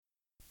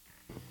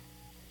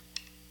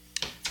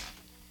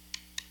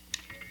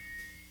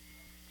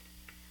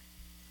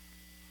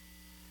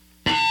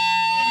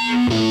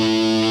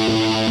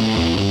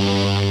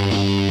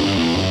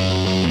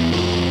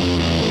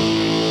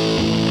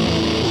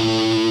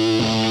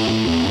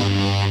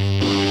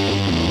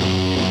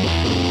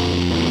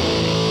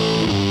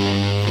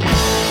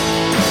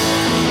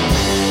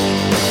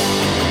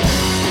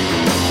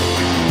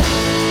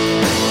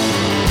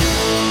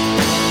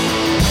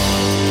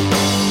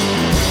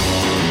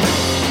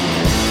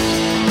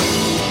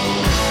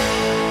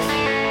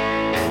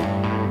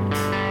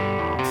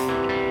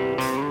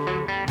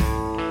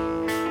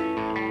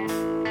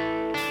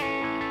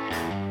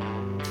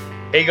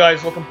Hey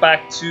guys, welcome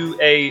back to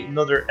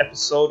another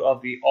episode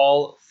of the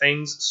All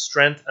Things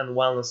Strength and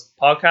Wellness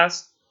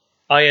podcast.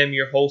 I am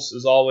your host,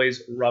 as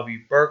always,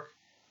 Robbie Burke,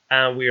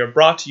 and we are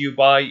brought to you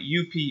by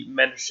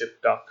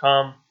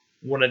upmentorship.com,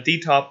 one of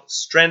the top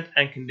strength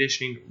and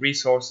conditioning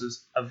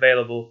resources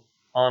available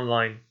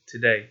online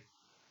today.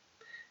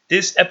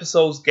 This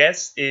episode's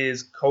guest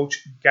is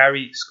Coach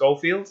Gary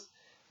Schofield.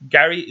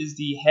 Gary is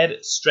the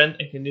head strength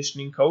and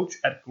conditioning coach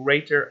at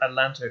Greater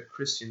Atlanta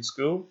Christian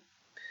School.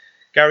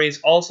 Gary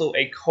is also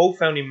a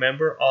co-founding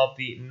member of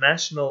the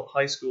National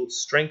High School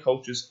Strength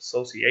Coaches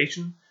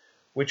Association,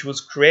 which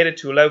was created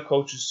to allow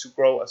coaches to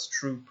grow as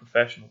true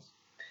professionals.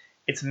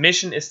 Its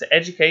mission is to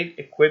educate,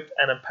 equip,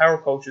 and empower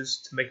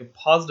coaches to make a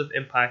positive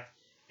impact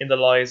in the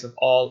lives of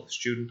all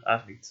student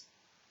athletes.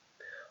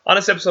 On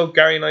this episode,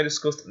 Gary and I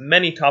discussed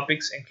many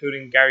topics,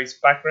 including Gary's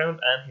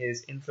background and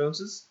his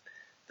influences,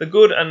 the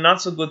good and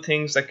not so good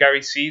things that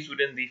Gary sees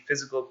within the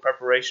physical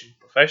preparation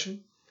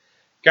profession.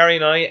 Gary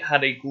and I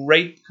had a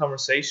great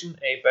conversation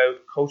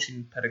about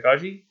coaching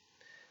pedagogy.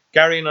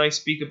 Gary and I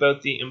speak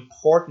about the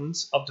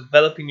importance of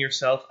developing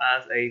yourself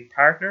as a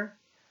partner,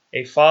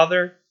 a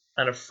father,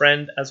 and a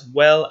friend, as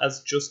well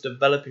as just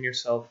developing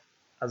yourself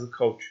as a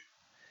coach.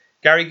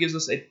 Gary gives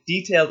us a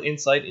detailed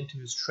insight into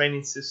his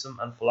training system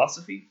and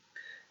philosophy.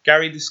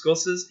 Gary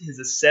discusses his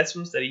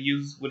assessments that he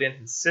uses within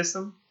his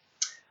system.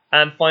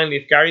 And finally,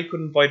 if Gary could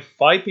invite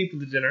 5 people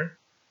to dinner,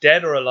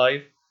 dead or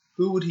alive,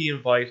 who would he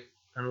invite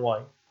and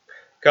why?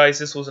 Guys,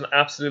 this was an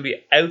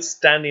absolutely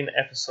outstanding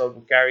episode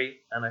with Gary,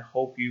 and I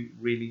hope you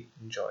really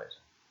enjoy it.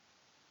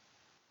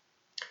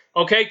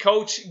 Okay,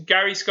 Coach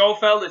Gary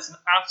Schofield, it's an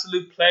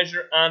absolute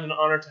pleasure and an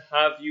honor to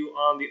have you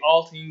on the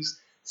All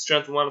Things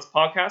Strength and Wellness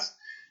podcast.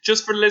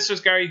 Just for the listeners,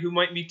 Gary, who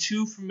might be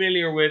too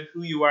familiar with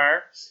who you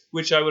are,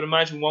 which I would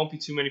imagine won't be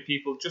too many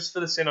people, just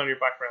fill us in on your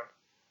background.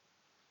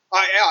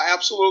 Yeah,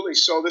 absolutely.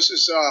 So this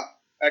is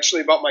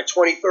actually about my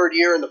 23rd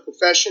year in the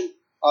profession.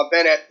 I've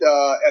been at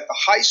the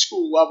high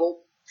school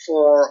level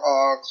for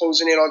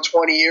closing in on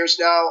 20 years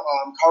now.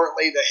 I'm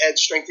currently the head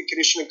strength and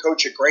conditioning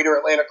coach at Greater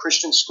Atlanta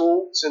Christian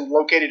School. It's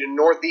located in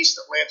northeast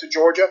Atlanta,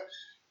 Georgia,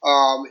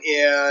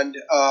 and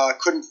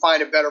couldn't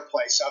find a better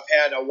place. I've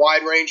had a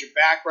wide range of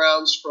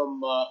backgrounds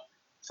from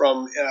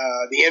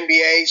the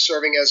NBA,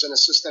 serving as an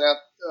assistant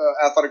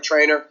athletic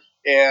trainer,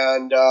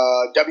 and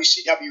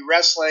WCW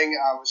wrestling.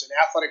 I was an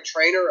athletic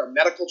trainer, a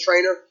medical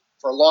trainer,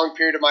 for a long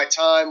period of my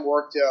time,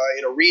 worked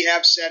in a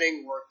rehab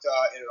setting, worked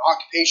in an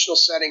occupational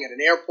setting at an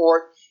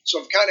airport. So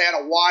I've kind of had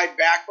a wide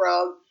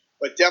background,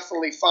 but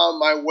definitely found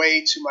my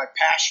way to my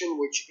passion,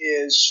 which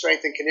is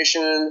strength and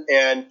conditioning,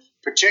 and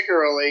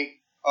particularly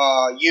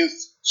youth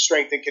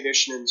strength and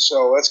conditioning.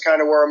 So that's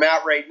kind of where I'm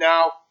at right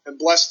now. I'm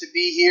blessed to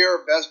be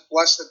here,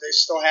 blessed that they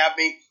still have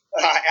me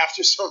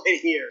after so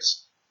many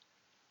years.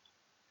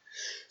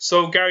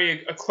 So,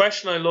 Gary, a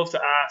question I love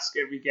to ask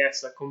every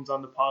guest that comes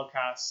on the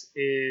podcast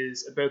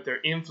is about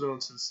their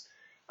influences.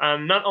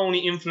 And not only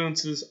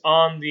influences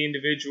on the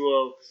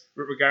individual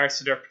with regards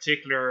to their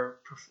particular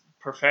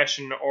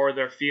profession or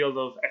their field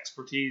of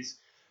expertise,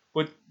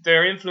 but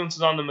their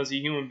influences on them as a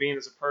human being,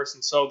 as a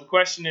person. So the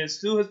question is,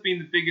 who has been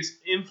the biggest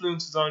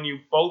influences on you,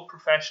 both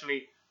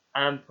professionally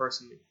and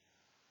personally?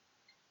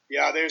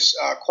 Yeah, there's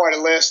quite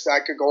a list. I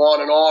could go on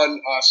and on.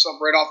 Some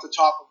right off the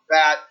top of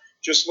that,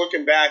 just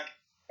looking back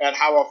at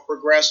how I've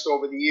progressed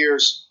over the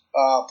years.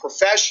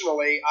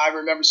 Professionally, I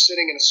remember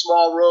sitting in a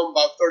small room,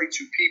 about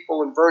 32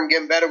 people, and Vern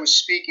Gambetta was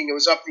speaking. It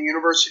was up at the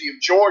University of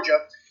Georgia,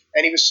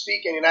 and he was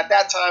speaking. And at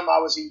that time, I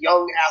was a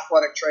young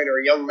athletic trainer,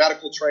 a young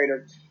medical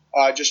trainer,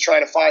 just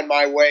trying to find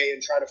my way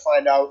and trying to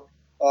find out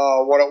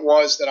what it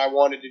was that I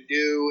wanted to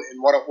do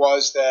and what it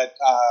was that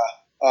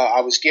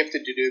I was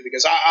gifted to do.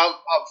 Because I'm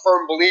a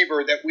firm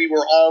believer that we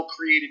were all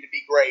created to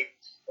be great.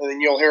 And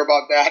then you'll hear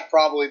about that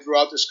probably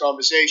throughout this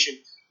conversation.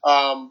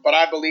 But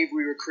I believe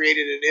we were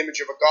created in an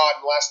image of a God,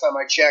 and last time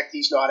I checked,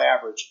 he's not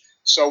average.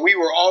 So we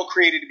were all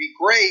created to be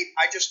great.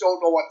 I just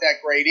don't know what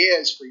that great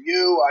is for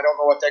you. I don't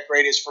know what that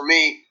great is for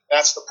me.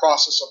 That's the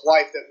process of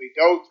life that we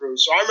go through.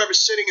 So I remember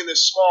sitting in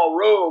this small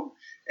room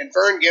and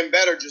Vern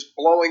Gambetta just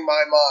blowing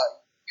my mind.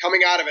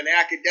 Coming out of an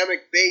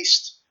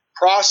academic-based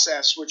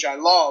process, which I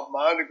love.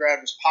 My undergrad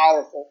was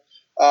powerful.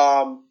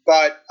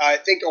 But I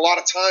think a lot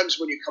of times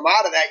when you come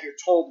out of that, you're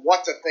told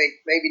what to think,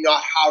 maybe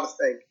not how to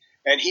think.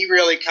 And he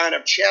really kind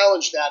of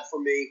challenged that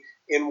for me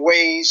in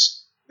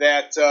ways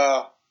that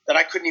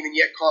I couldn't even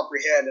yet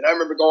comprehend. And I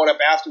remember going up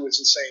afterwards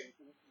and saying,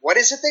 "What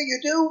is it that you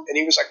do?" And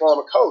he was like, "Well, I'm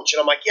a coach." And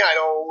I'm like, "Yeah, I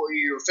know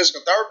you're a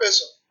physical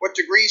therapist. What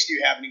degrees do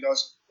you have?" And he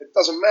goes, "It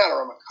doesn't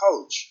matter. I'm a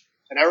coach."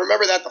 And I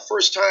remember that the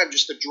first time,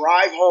 just to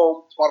drive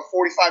home, about a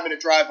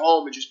 45-minute drive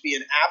home, and just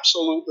being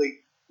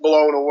absolutely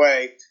blown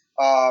away,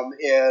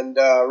 and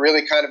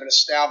really kind of an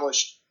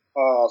established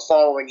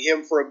following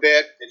him for a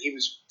bit. And he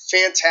was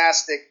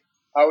fantastic.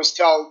 I always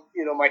tell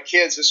my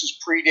kids, this was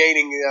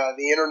predating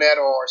the internet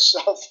or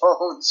cell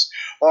phones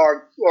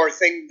or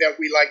thing that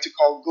we like to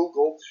call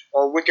Google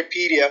or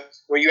Wikipedia,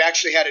 where you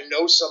actually had to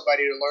know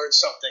somebody to learn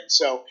something.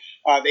 So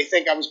they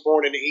think I was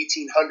born in the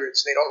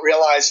 1800s. They don't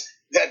realize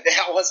that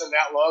wasn't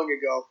that long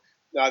ago.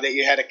 that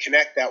you had to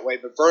connect that way.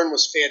 But Vern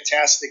was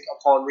fantastic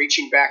upon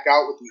reaching back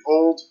out with the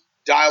old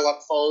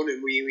dial-up phone,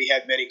 and we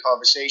had many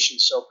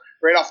conversations. So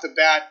right off the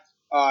bat,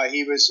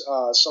 he was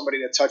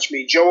somebody that touched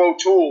me. Joe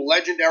O'Toole,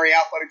 legendary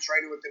athletic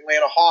trainer with the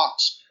Atlanta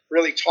Hawks,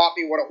 really taught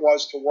me what it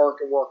was to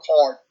work and work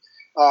hard.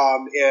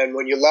 And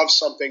when you love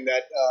something,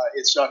 that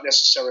it's not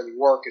necessarily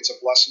work, it's a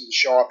blessing to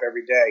show up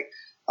every day.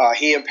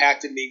 He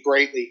impacted me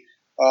greatly.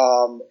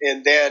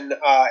 And then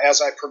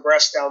as I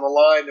progressed down the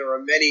line, there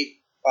are many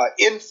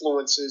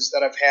influences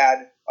that I've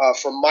had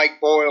from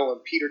Mike Boyle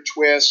and Peter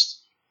Twist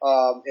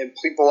and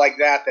people like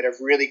that have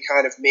really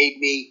kind of made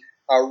me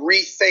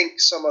rethink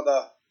some of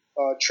the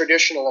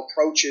traditional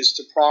approaches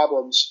to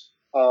problems.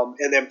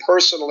 And then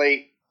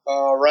personally,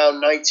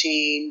 around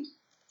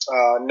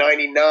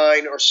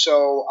 1999 or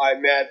so, I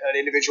met an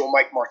individual,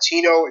 Mike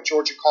Martino, at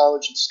Georgia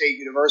College and State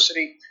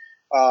University.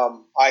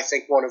 I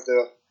think one of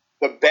the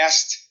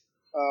best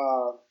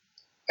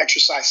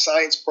exercise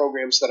science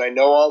programs that I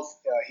know of.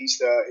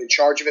 He's in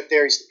charge of it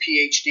there. He's the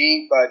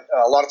PhD, but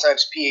a lot of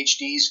times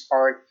PhDs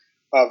aren't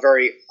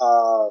very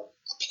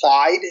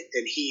applied,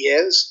 and he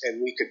is,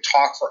 and we could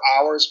talk for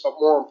hours. But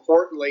more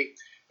importantly,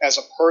 as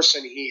a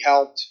person, he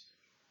helped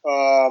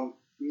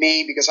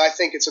me, because I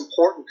think it's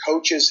important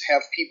coaches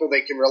have people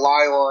they can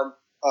rely on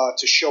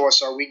to show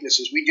us our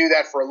weaknesses. We do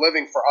that for a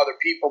living for other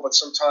people, but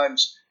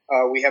sometimes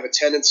we have a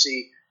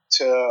tendency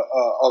to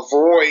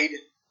avoid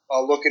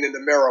looking in the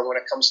mirror when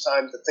it comes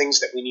time to things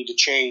that we need to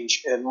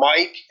change. And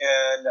Mike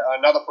and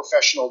another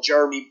professional,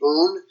 Jeremy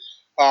Boone,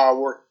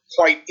 were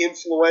quite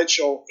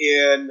influential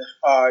in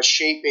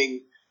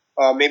shaping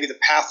maybe the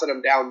path that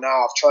I'm down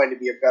now of trying to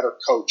be a better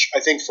coach. I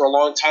think for a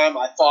long time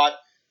I thought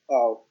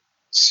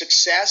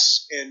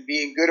success and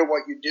being good at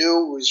what you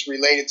do was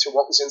related to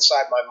what was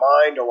inside my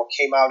mind or what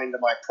came out into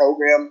my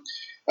program.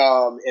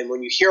 And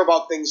when you hear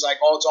about things like,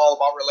 oh, it's all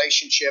about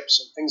relationships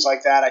and things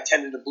like that, I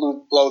tended to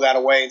blow that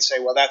away and say,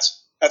 well,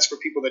 that's for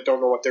people that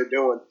don't know what they're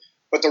doing.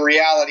 But the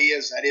reality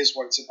is that is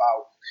what it's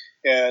about.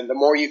 And the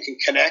more you can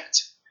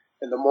connect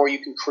and the more you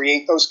can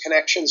create those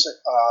connections,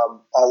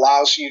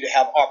 allows you to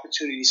have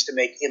opportunities to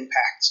make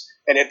impacts.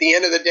 And at the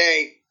end of the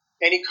day,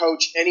 any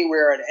coach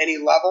anywhere at any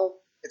level,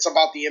 it's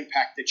about the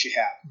impact that you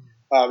have.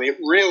 It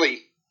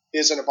really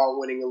isn't about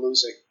winning or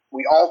losing.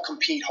 We all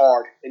compete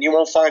hard, and you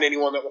won't find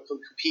anyone that will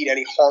compete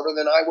any harder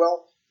than I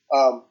will.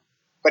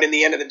 But in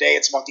the end of the day,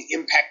 it's about the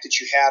impact that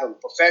you had on the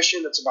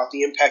profession. It's about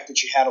the impact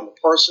that you had on the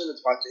person.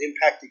 It's about the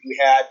impact that you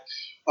had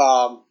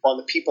on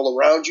the people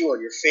around you,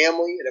 on your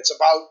family. And it's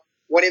about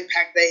what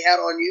impact they had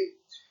on you.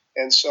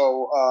 And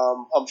so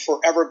I'm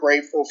forever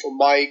grateful for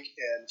Mike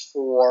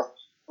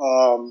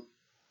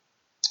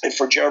and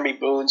for Jeremy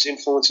Boone's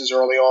influences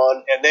early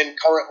on. And then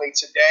currently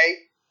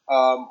today,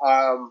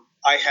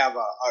 I have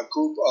a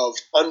group of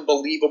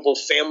unbelievable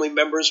family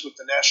members with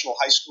the National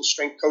High School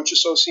Strength Coach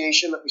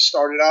Association that we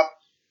started up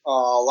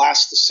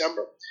last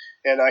December.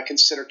 And I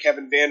consider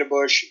Kevin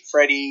Vanderbush,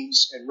 Fred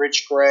Eves, and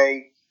Rich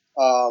Gray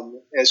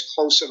as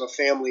close of a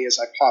family as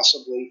I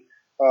possibly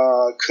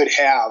could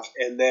have.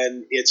 And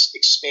then it's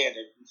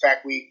expanded. In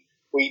fact, we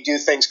do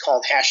things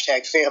called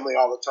 #family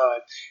all the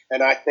time.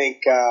 And I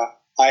think I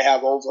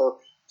have over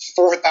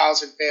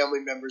 4,000 family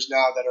members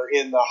now that are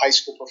in the high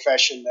school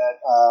profession that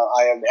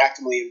I am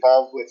actively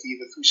involved with,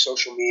 either through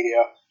social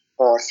media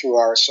or through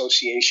our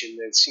association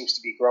that seems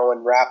to be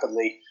growing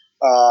rapidly.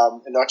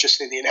 And not just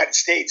in the United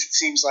States, it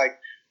seems like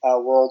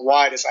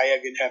worldwide, as I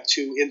even have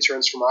 2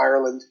 interns from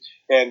Ireland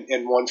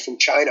and one from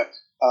China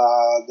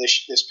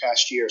this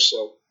past year.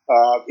 So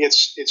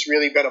it's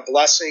really been a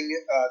blessing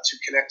to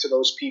connect to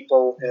those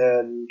people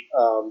and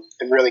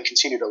really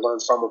continue to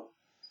learn from them.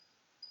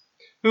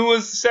 Who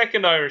was the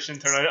second Irish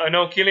intern? I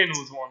know Killian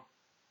was one.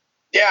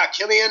 Yeah,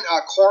 Killian,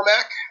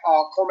 Cormac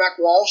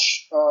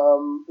Walsh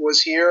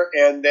was here,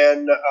 and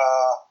then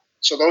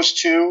so those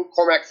 2.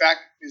 Cormac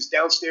Fact is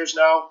downstairs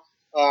now,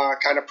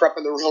 kind of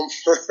prepping the room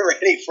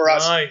ready for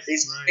us. Nice, I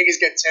think he's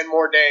got 10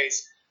 more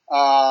days.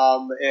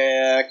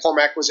 And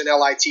Cormac was an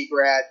LIT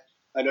grad.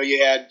 I know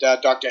you had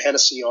Dr.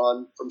 Hennessy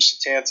on from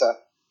Setanta.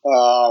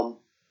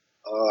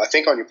 I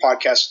think on your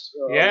podcast.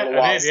 Yeah,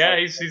 I did. Yeah,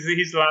 he's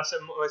the last.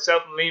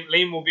 Myself and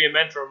Liam will be a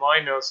mentor of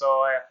mine now.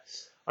 So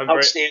I'm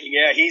outstanding.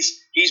 Yeah,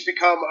 he's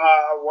become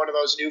one of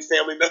those new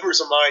family members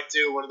of mine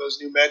too. One of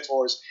those new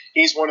mentors.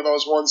 He's one of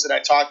those ones that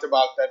I talked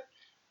about that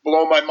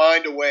blow my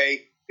mind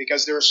away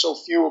because there are so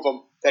few of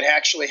them that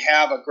actually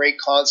have a great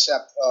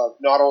concept of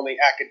not only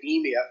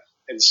academia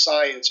and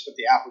science but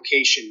the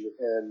application.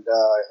 And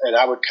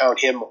I would count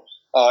him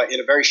in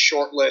a very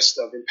short list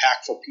of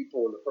impactful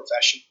people in the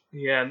profession.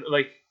 Yeah, and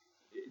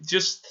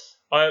just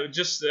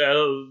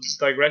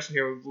digression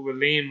here with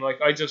Liam. Like,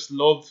 I just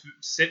love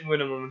sitting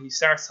with him when he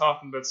starts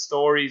talking about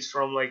stories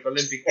from like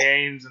Olympic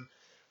Games and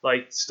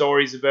like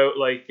stories about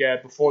like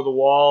before the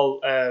wall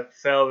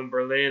fell in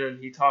Berlin, and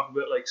he talked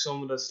about like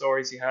some of the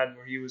stories he had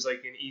where he was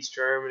like in East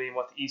Germany and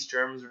what the East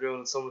Germans were doing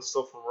and some of the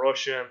stuff from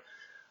Russia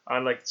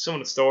and like some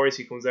of the stories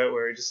he comes out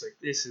where you're just like,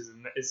 this is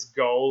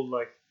gold.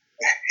 Like,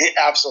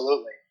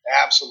 absolutely,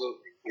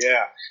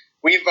 yeah.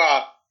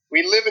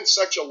 we live in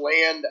such a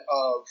land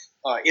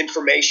of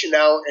information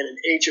now, and an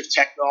age of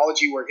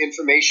technology where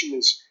information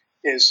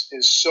is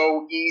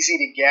so easy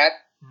to get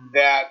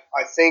that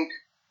I think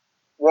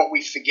what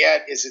we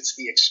forget is it's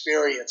the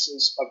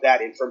experiences of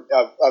that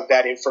of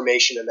that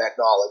information and that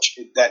knowledge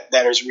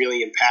that is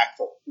really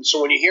impactful. And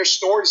so when you hear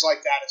stories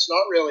like that, it's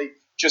not really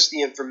just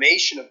the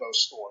information of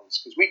those stories,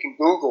 because we can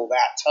Google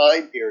that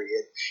time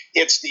period.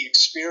 It's the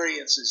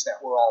experiences that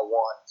we're all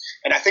want.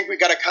 And I think we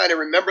got to kind of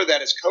remember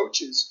that as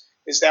coaches,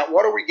 is that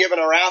what are we giving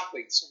our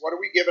athletes? What are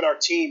we giving our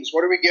teams?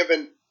 What are we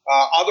giving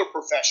other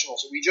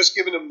professionals? Are we just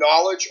giving them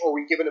knowledge, or are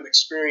we giving them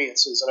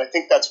experiences? And I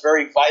think that's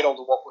very vital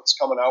to what's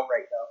coming out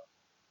right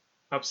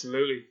now.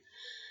 Absolutely.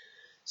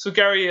 So,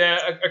 Gary,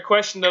 a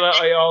question that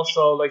I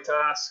also like to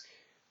ask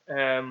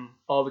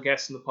all the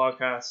guests in the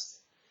podcast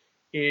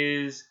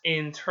is,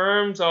 in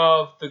terms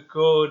of the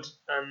good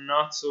and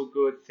not so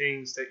good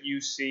things that you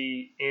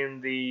see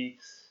in the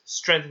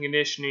strength and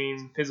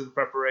conditioning, physical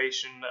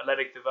preparation,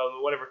 athletic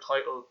development, whatever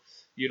title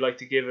you'd like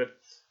to give it,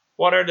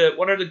 what are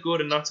the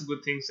good and not so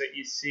good things that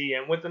you see?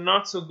 And with the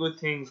not so good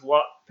things,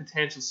 what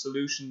potential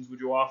solutions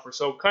would you offer?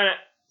 So kind of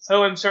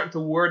how I'm starting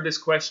to word this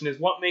question is,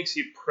 what makes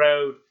you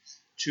proud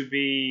to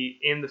be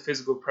in the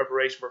physical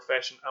preparation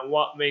profession, and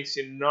what makes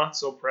you not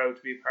so proud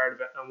to be a part of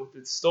it? And with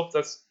the stuff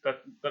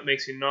that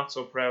makes you not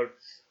so proud,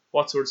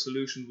 what sort of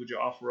solutions would you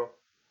offer up?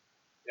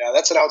 Yeah,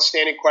 that's an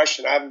outstanding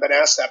question. I haven't been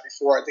asked that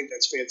before. I think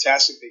that's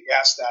fantastic that you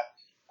asked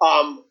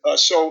that.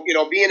 So,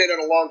 being in it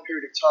a long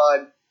period of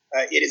time,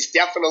 it is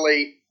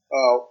definitely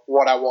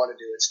what I want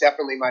to do. It's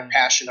definitely my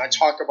passion. I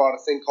talk about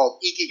a thing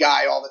called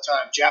ikigai all the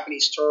time,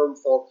 Japanese term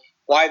for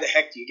why the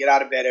heck do you get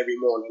out of bed every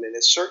morning? And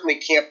it certainly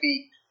can't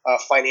be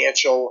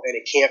financial, and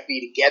it can't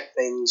be to get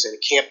things, and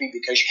it can't be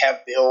because you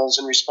have bills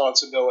and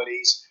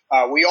responsibilities.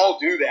 We all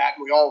do that,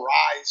 and we all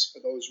rise for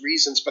those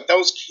reasons, but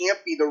those can't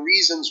be the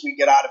reasons we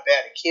get out of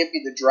bed. It can't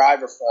be the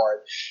driver for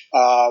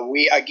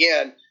it.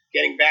 Again,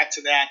 getting back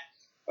to that,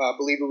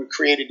 believe we were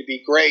created to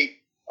be great.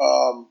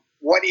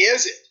 What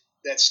is it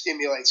that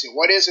stimulates you?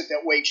 What is it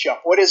that wakes you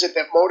up? What is it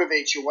that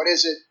motivates you? What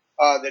is it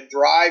that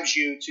drives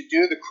you to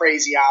do the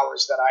crazy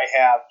hours that I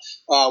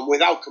have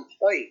without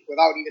complaint,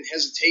 without even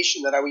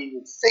hesitation that I would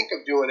even think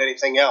of doing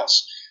anything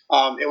else?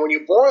 And when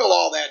you boil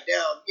all that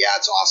down, yeah,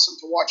 it's awesome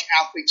to watch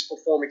athletes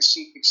perform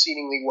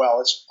exceedingly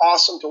well. It's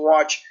awesome to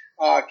watch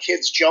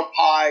kids jump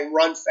high,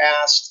 run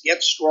fast,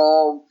 get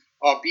strong,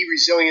 be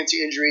resilient to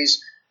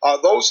injuries.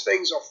 Those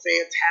things are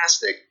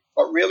fantastic.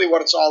 But really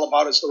what it's all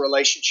about is the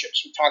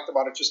relationships. We talked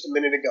about it just a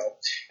minute ago.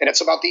 And it's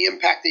about the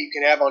impact that you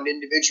can have on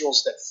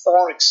individuals that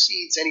far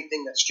exceeds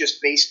anything that's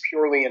just based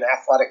purely in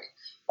athletic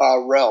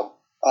realm.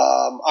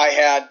 I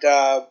had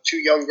two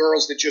young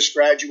girls that just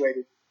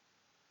graduated.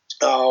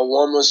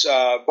 One was,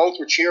 both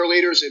were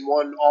cheerleaders, and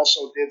one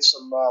also did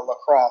some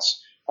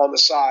lacrosse on the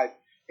side.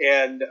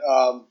 And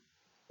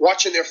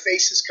watching their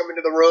faces come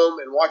into the room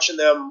and watching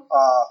them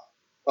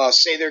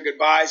say their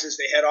goodbyes as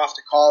they head off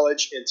to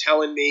college, and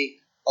telling me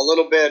a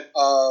little bit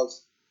of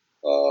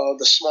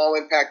the small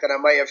impact that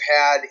I may have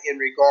had in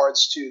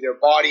regards to their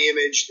body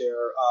image,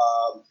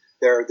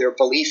 their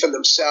belief in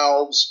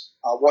themselves,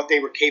 what they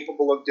were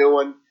capable of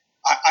doing.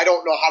 I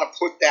don't know how to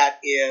put that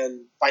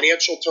in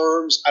financial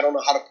terms. I don't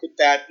know how to put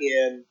that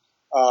in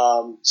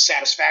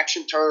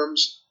satisfaction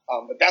terms,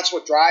 but that's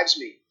what drives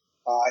me.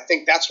 I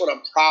think that's what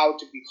I'm proud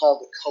to be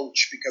called a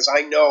coach, because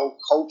I know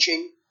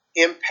coaching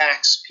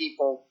impacts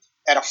people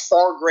at a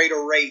far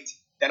greater rate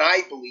than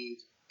I believe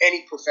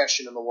any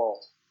profession in the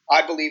world.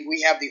 I believe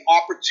we have the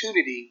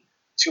opportunity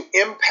to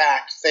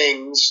impact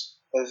things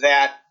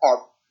that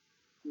are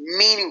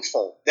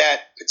meaningful,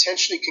 that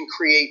potentially can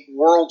create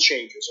world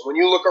changers. And when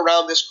you look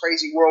around this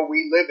crazy world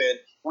we live in,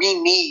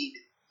 we need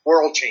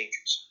world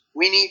changers.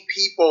 We need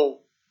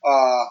people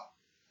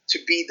to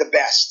be the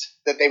best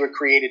that they were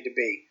created to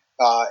be,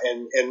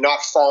 and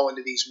not fall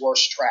into these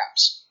worst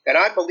traps. And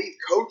I believe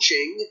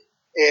coaching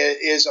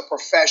is a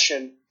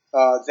profession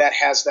that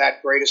has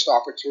that greatest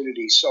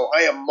opportunity. So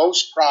I am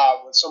most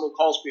proud when someone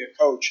calls me a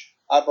coach.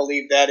 I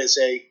believe that is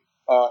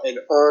an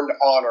earned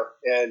honor,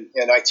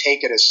 and I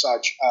take it as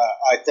such.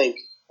 I think,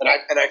 and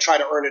I try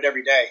to earn it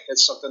every day.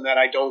 It's something that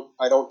I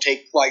don't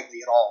take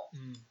lightly at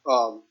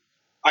all.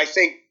 I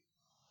think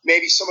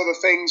maybe some of the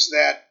things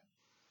that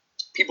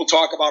people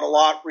talk about a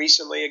lot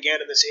recently,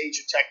 again in this age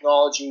of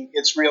technology,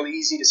 it's real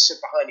easy to sit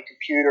behind a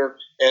computer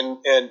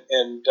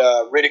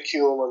and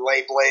ridicule and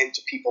lay blame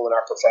to people in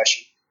our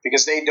profession,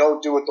 because they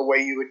don't do it the way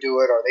you would do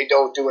it, or they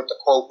don't do it the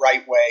quote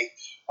right way.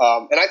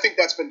 And I think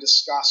that's been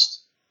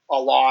discussed a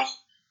lot.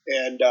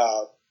 And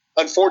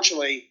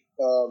unfortunately,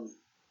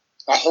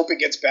 I hope it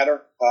gets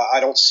better. I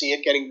don't see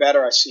it getting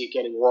better. I see it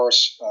getting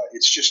worse.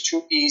 It's just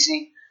too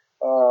easy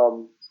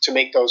to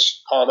make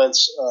those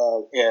comments.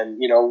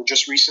 And,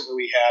 just recently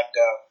we had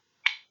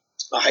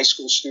a high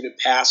school student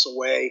pass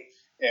away.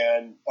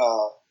 And,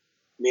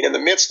 in the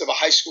midst of a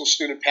high school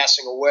student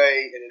passing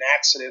away in an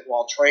accident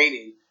while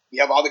training,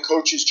 you have other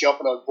coaches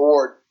jumping on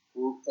board,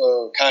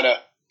 kind of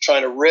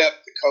trying to rip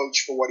the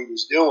coach for what he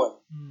was doing.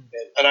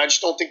 And I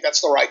just don't think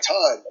that's the right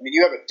time. I mean,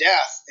 you have a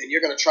death, and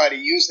you're going to try to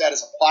use that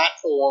as a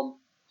platform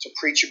to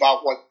preach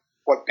about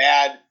what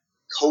bad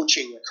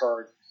coaching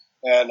occurred.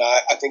 And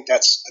I think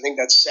that's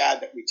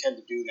sad that we tend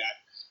to do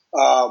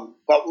that.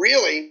 But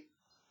really,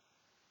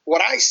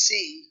 what I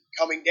see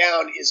coming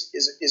down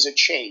is a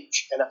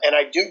change, and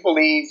I do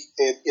believe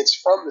it's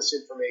from this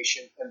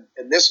information,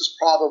 and this is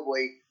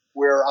probably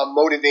where I'm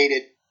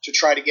motivated to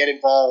try to get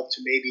involved,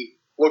 to maybe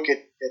look at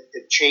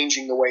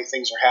changing the way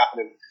things are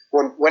happening.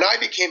 When I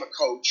became a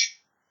coach,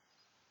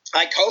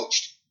 I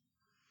coached,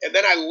 and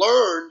then I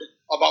learned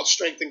about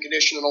strength and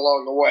conditioning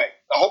along the way.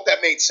 I hope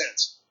that made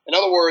sense. In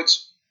other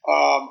words,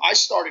 I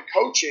started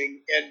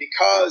coaching, and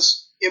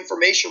because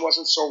information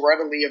wasn't so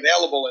readily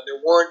available, and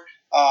there weren't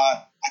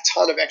a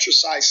ton of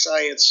exercise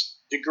science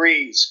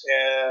degrees,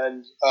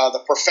 and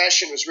the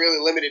profession was really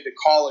limited to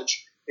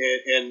college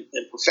and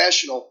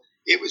professional,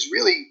 it was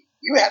really,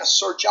 you had to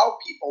search out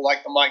people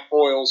like the Mike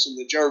Boyles and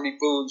the Jeremy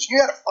Boones. You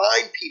had to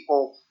find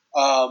people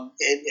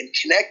and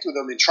connect with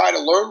them and try to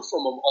learn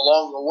from them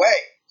along the way.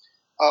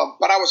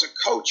 But I was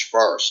a coach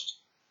first,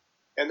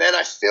 and then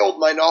I filled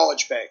my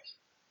knowledge bank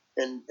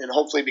and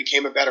hopefully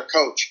became a better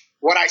coach.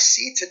 What I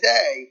see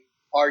today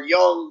are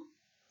young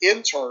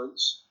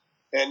interns,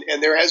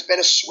 and there has been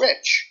a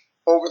switch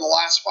over the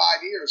last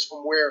 5 years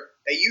from where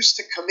they used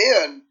to come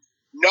in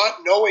not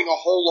knowing a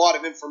whole lot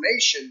of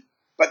information,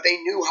 but they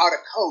knew how to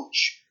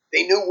coach.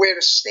 They knew where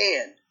to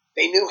stand.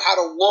 They knew how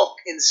to look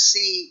and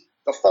see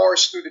the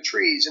forest through the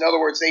trees. In other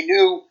words, they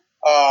knew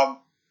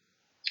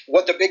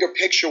what the bigger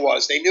picture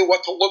was. They knew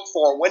what to look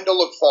for, when to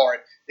look for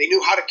it. They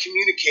knew how to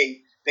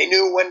communicate. They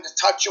knew when to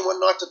touch and when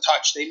not to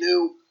touch. They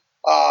knew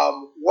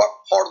what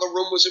part of the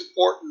room was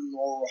important,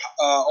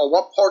 or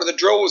what part of the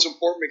drill was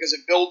important because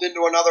it built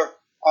into another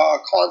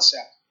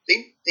concept.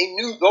 They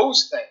knew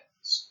those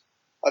things.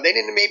 They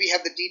didn't maybe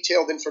have the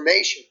detailed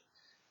information,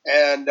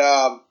 and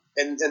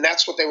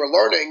that's what they were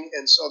learning,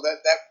 and so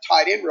that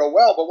tied in real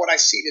well. But what I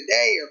see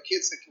today are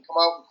kids that can come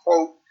out and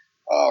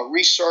quote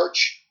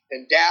research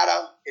and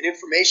data and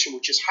information,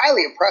 which is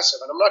highly impressive,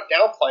 and I'm not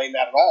downplaying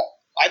that at all.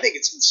 I think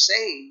it's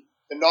insane,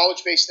 the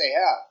knowledge base they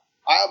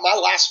have. My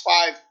last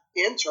 5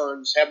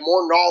 interns have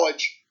more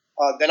knowledge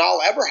than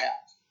I'll ever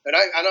have, and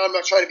I'm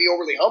not trying to be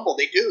overly humble.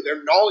 They do.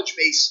 Their knowledge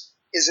base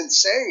is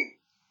insane,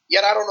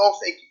 yet I don't know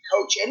if they can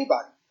coach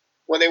anybody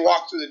when they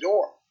walk through the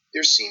door.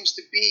 There seems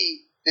to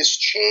be this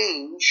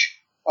change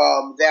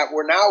that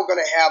we're now going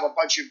to have a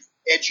bunch of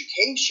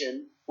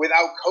education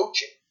without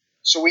coaching.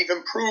 So we've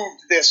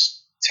improved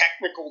this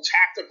technical,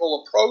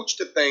 tactical approach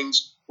to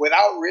things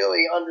without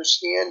really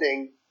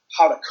understanding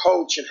how to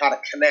coach and how to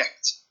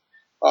connect.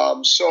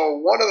 So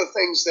one of the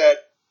things that,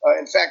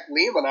 in fact,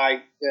 Liam and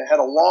I had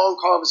a long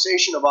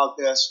conversation about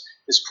this,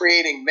 is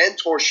creating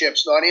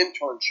mentorships, not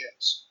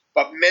internships,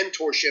 but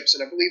mentorships.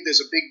 And I believe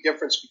there's a big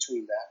difference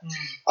between that.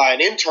 An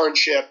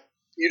internship,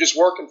 you're just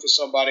working for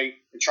somebody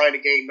and trying to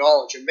gain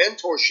knowledge. A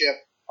mentorship,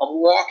 I'm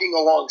walking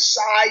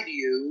alongside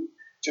you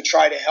to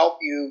try to help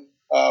you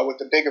with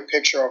the bigger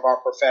picture of our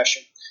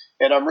profession.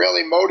 And I'm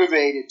really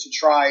motivated to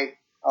try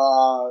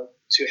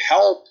to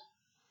help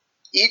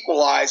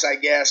equalize, I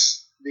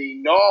guess,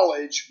 the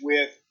knowledge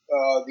with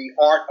the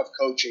art of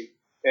coaching.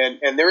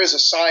 And there is a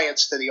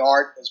science to the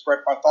art, as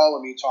Brett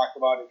Bartholomew talked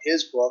about in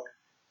his book,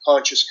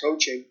 Conscious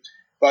Coaching.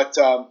 But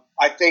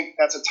I think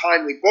that's a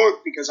timely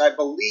book because I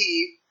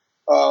believe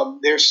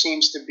there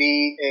seems to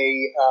be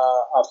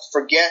a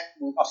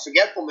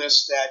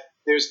forgetfulness that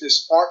there's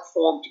this art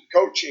form to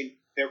coaching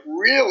that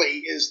really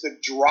is the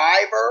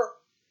driver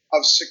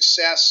of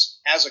success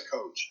as a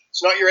coach.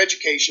 It's not your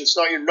education. It's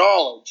not your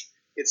knowledge.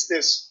 It's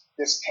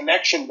this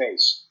connection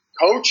base.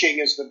 Coaching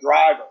is the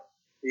driver.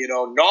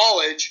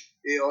 Knowledge,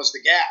 is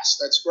the gas.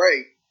 That's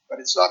great, but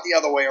it's not the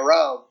other way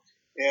around.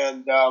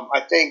 And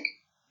I think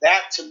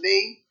that, to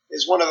me,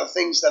 is one of the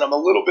things that I'm a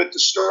little bit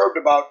disturbed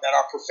about, that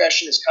our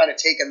profession has kind of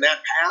taken that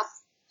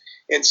path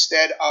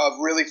instead of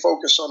really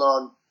focusing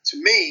on, to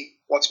me,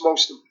 what's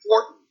most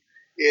important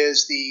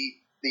is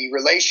the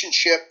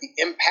relationship, the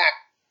impact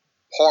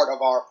part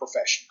of our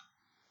profession.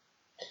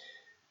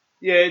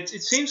 Yeah, it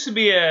seems to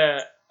be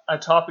a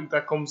topic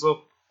that comes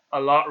up a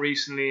lot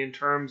recently in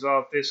terms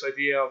of this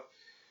idea of,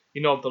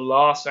 the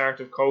lost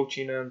art of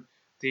coaching and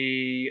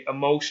the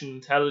emotional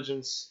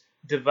intelligence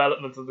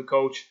development of the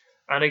coach.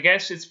 And I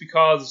guess it's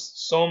because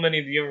so many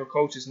of the younger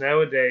coaches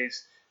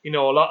nowadays, a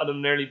lot of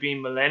them nearly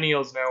being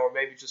millennials now, or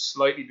maybe just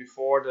slightly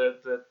before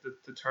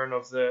the turn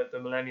of the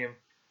millennium.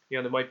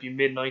 They might be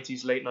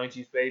mid-90s, late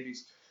 90s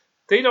babies.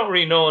 They don't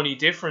really know any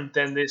different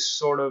than this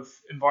sort of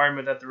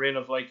environment that they're in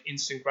of like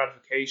instant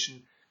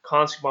gratification,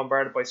 constantly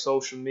bombarded by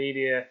social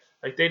media.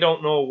 Like, they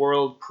don't know a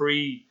world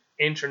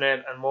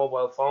pre-internet and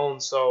mobile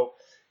phones. So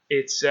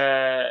it's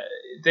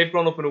they've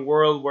grown up in a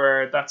world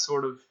where that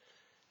sort of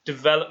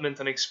development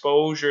and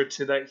exposure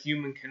to that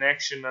human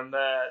connection and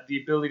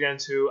the ability then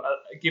to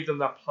give them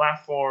that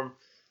platform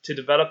to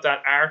develop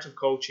that art of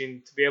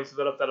coaching, to be able to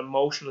develop that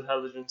emotional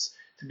intelligence,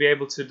 to be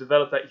able to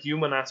develop that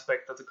human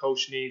aspect that the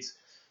coach needs.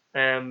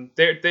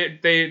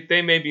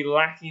 They may be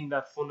lacking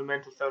that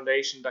fundamental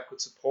foundation that could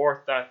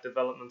support that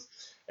development.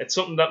 It's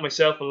something that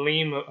myself and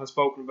Liam have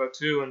spoken about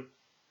too, and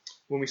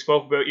when we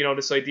spoke about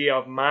this idea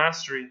of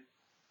mastery,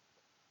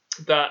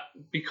 that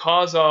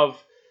because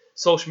of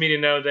social media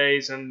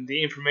nowadays and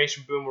the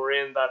information boom we're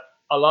in, that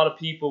a lot of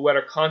people,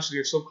 whether consciously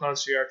or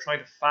subconsciously, are trying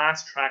to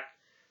fast track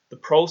the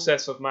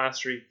process of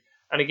mastery.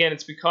 And again,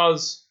 it's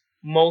because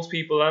most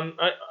people, and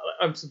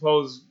I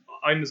suppose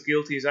I'm as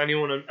guilty as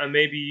anyone, and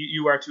maybe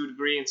you are to a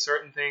degree in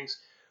certain things,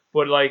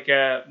 but like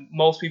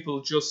most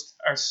people just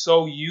are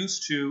so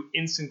used to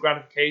instant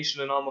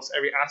gratification in almost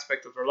every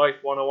aspect of their life.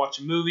 Want to watch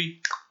a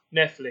movie?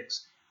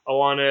 Netflix. I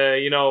want to,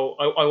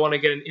 I want to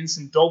get an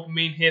instant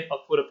dopamine hit.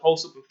 I'll put a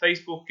post up on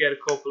Facebook, get a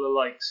couple of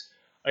likes.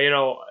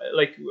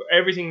 Like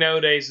everything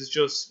nowadays is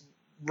just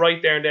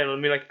right there and then. I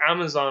mean, like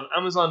Amazon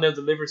now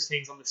delivers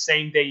things on the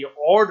same day you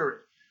order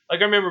it. Like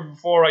I remember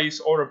before I used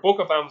to order a book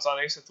off Amazon,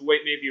 I used to have to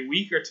wait maybe a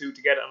week or two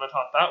to get it, and I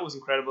thought that was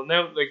incredible.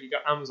 Now, like you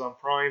got Amazon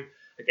Prime,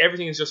 like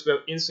everything is just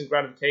about instant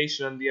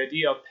gratification, and the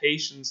idea of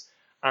patience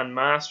and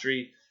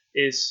mastery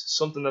is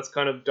something that's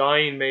kind of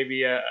dying,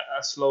 maybe a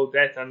slow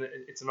death, and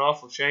it's an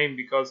awful shame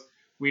because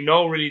we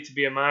know really to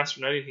be a master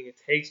in anything, it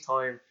takes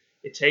time,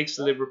 it takes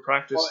deliberate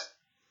practice. Well,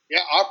 yeah,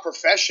 our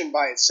profession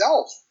by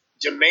itself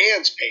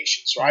demands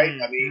patience, right?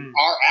 I mean,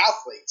 our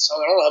athletes, I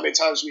don't know how many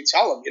times we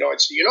tell them,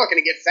 you're not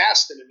going to get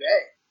fast in a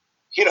day.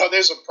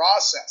 There's a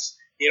process.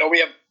 We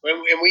have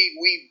when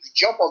we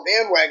jump on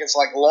bandwagons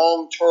like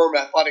long-term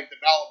athletic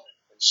development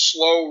and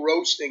slow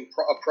roasting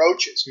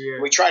approaches.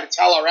 Yeah. We try to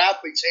tell our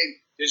athletes,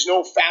 hey, there's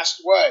no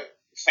fast way.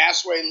 The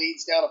fast way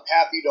leads down a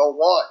path you don't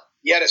want.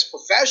 Yet as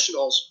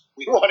professionals,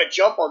 we want to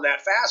jump on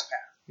that fast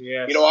path.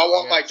 Yes. I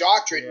want my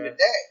doctorate in a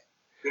day.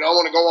 I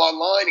want to go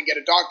online and get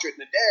a doctorate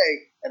in a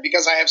day. And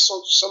because I have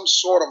some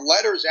sort of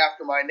letters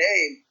after my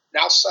name,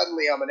 now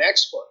suddenly I'm an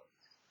expert.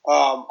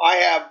 I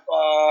have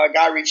a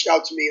guy reached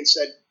out to me and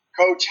said,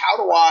 Coach, how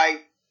do I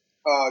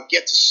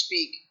get to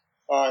speak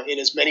in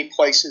as many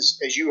places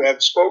as you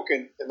have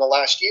spoken in the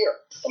last year?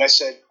 And I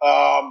said,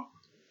 I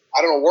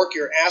don't know, work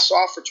your ass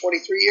off for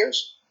 23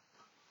 years?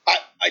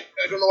 I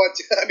don't know what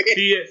to, I mean,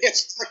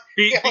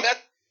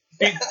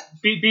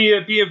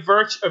 be a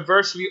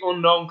virtually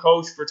unknown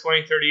coach for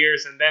 20, 30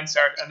 years and then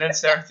start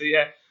to,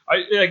 yeah.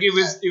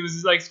 It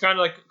was like kind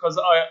of like, because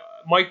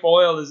Mike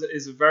Boyle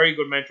is a very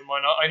good mentor of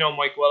mine. I know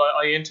Mike well.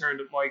 I interned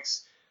at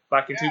Mike's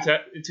back in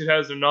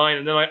 2009,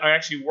 and then I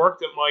actually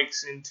worked at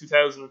Mike's in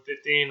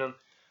 2015, and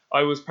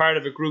I was part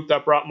of a group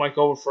that brought Mike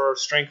over for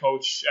Strength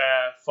Coach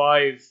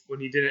 5 when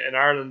he did it in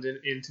Ireland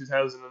in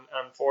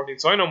 2014.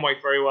 So I know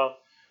Mike very well,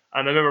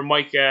 and I remember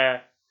Mike.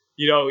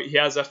 He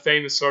has that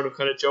famous sort of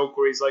kind of joke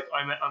where he's like,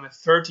 "I'm a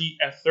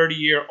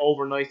 30-year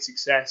overnight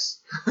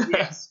success."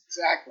 Yes,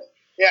 exactly.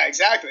 Yeah,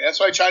 exactly. That's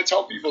what I try to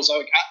tell people. So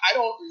like, I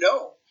don't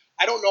know.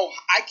 I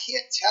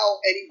can't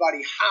tell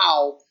anybody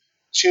how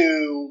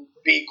to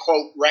be,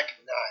 quote,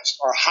 recognized,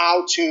 or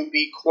how to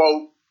be,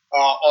 quote,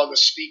 on the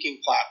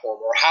speaking platform,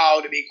 or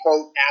how to be,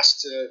 quote,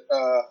 asked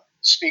to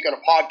speak on a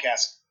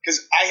podcast.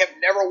 Because I have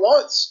never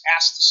once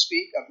asked to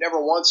speak. I've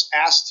never once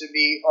asked to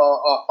be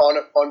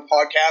on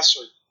podcasts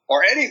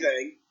or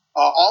anything.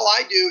 All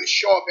I do is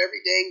show up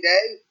every dang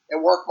day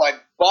and work my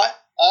butt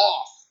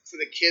off for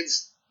the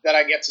kids that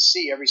I get to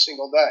see every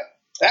single day.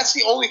 That's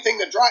the only thing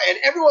that drives. And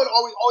everyone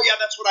always, oh yeah,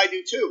 that's what I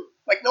do too.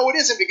 Like, no, it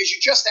isn't, because you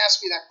just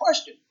asked me that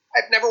question.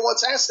 I've never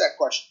once asked that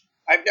question.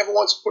 I've never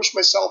once pushed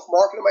myself,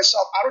 marketed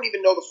myself. I don't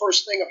even know the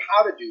first thing of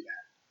how to do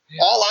that.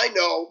 Yeah. All I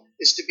know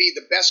is to be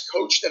the best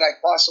coach that I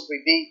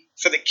possibly be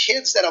for the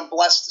kids that I'm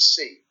blessed to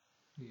see.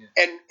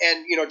 Yeah.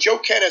 And Joe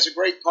Kent has a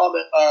great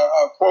comment,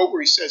 quote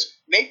where he says,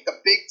 make the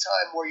big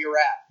time where you're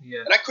at. Yeah.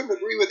 And I couldn't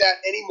agree with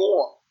that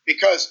anymore,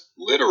 because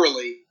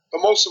literally the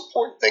most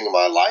important thing in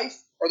my life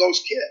are those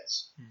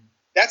kids.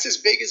 That's as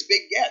big as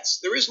big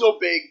gets. There is no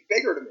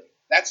bigger to me.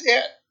 That's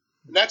it.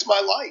 And that's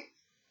my life.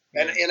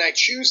 And I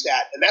choose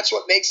that. And that's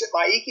what makes it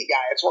my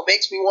ikigai. It's what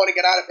makes me want to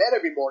get out of bed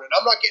every morning.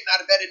 I'm not getting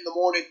out of bed in the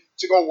morning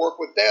to go work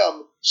with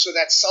them so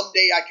that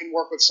someday I can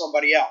work with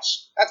somebody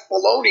else. That's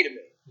baloney to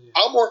me. Yeah.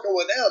 I'm working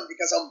with them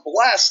because I'm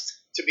blessed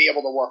to be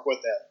able to work with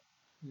them.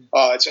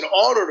 It's an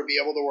honor to be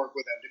able to work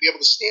with them, to be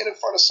able to stand in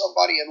front of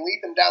somebody and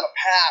lead them down a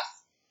path.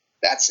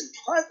 That's a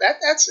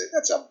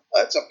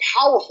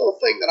powerful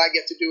thing that I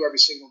get to do every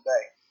single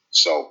day.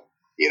 So,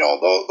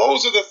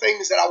 those are the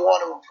things that I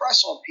want to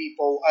impress on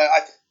people.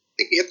 I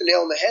think you hit the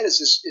nail on the head. Is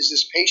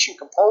this patient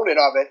component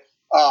of it,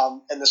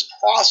 and this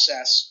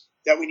process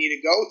that we need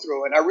to go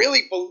through. And I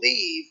really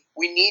believe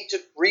we need to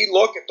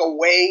relook at the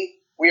way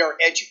we are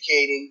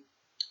educating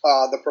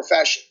the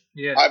profession.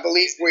 Yeah. I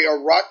believe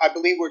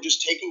we're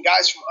just taking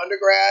guys from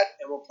undergrad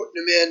and we're putting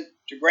them in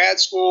to grad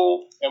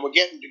school, and we're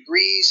getting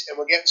degrees and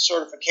we're getting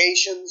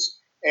certifications,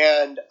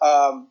 and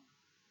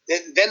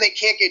then they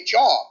can't get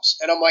jobs.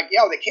 And I'm like,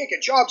 yeah, they can't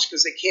get jobs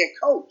because they can't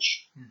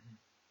coach.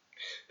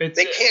 Mm-hmm.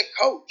 They can't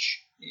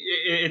coach.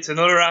 It's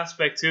another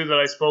aspect too that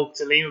I spoke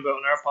to Liam about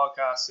in our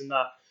podcast, in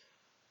that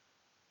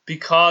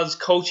because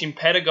coaching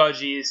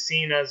pedagogy is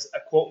seen as a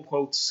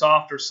quote-unquote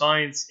softer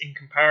science in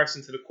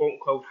comparison to the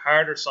quote-unquote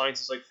harder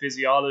sciences like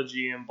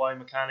physiology and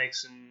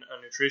biomechanics and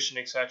nutrition,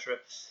 etc.,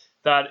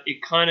 that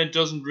it kind of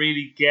doesn't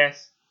really get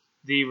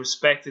the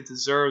respect it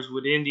deserves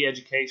within the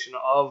education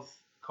of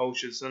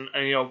coaches. And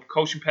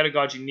coaching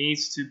pedagogy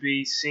needs to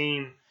be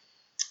seen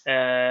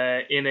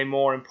in a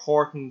more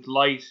important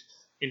light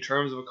in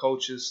terms of a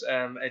coach's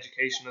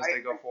education as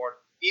they go forward.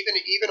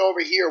 Even over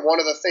here, one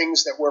of the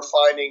things that we're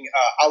finding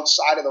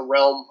outside of the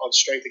realm of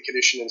strength and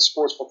conditioning and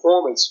sports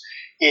performance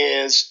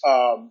is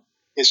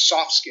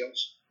soft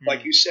skills,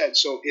 like you said.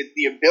 So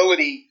the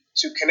ability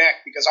to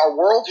connect, because our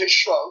world has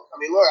shrunk. I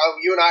mean, look,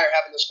 you and I are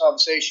having this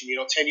conversation.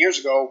 10 years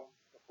ago,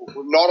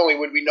 not only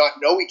would we not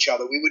know each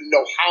other, we wouldn't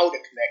know how to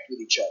connect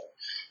with each other.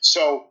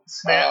 So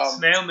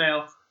snail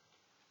mail.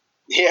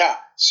 Yeah.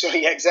 So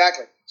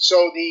exactly.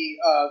 So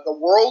the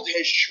world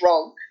has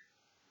shrunk,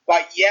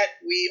 but yet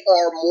we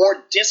are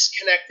more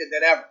disconnected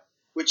than ever.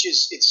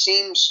 It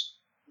seems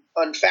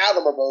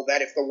unfathomable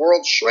that if the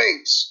world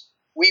shrinks,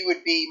 we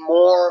would be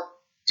more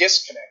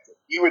disconnected.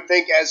 You would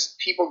think as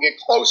people get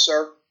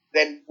closer,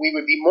 then we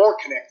would be more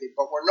connected,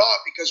 but we're not,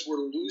 because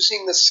we're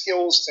losing the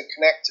skills to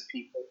connect to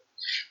people.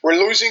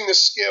 We're losing the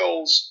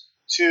skills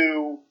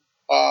to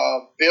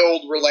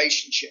build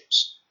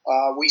relationships.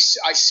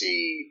 I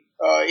see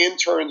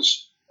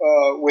interns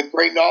with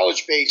great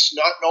knowledge base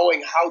not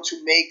knowing how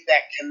to make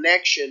that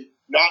connection,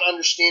 not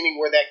understanding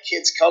where that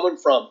kid's coming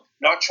from,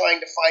 not trying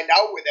to find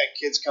out where that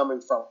kid's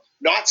coming from,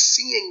 not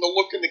seeing the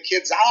look in the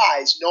kid's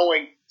eyes,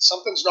 knowing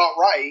something's not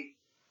right.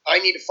 I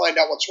need to find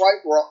out what's right,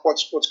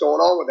 what's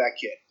going on with that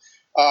kid.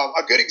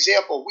 A good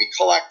example, we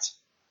collect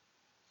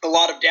a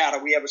lot of data.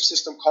 We have a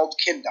system called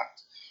Kinduct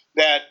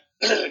that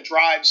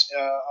drives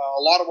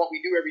a lot of what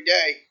we do every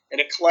day, and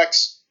it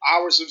collects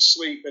hours of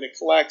sleep, and it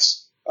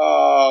collects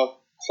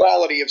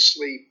quality of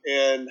sleep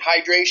and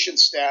hydration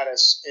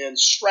status and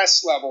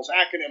stress levels,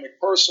 academic,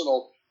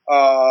 personal,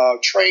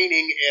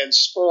 training, and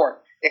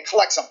sport. It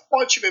collects a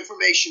bunch of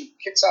information,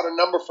 kicks out a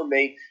number for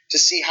me to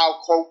see how,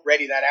 quote,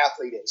 ready that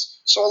athlete is.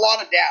 So a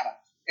lot of data.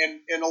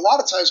 And a lot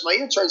of times my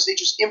interns, they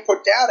just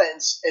input data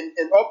and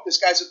this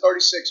guy's at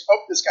 36,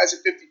 this guy's at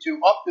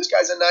 52, this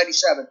guy's at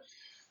 97.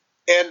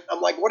 And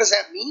I'm like, what does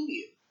that mean to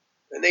you?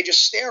 And they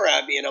just stare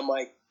at me, and I'm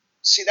like,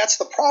 see, that's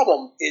the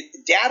problem.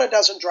 Data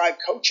doesn't drive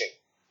coaching.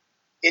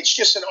 It's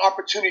just an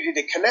opportunity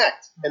to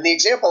connect. And the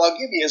example I'll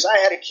give you is I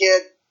had a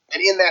kid,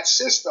 and in that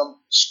system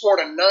scored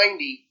a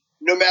 90,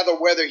 no matter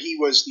whether he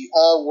was the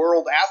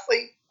all-world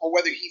athlete or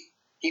whether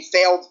he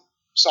failed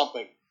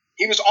something.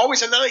 He was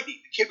always a 90.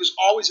 The kid was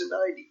always a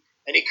 90.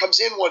 And he comes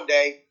in one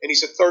day, and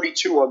he's a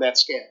 32 on that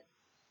scan.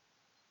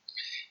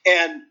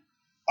 And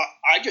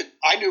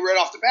I knew right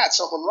off the bat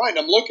something right.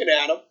 I'm looking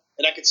at him,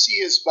 and I could see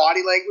his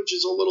body language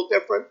is a little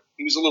different.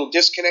 He was a little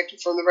disconnected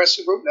from the rest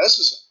of the group. Now,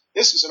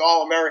 this is an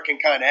all-American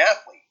kind of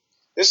athlete.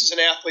 This is an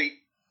athlete,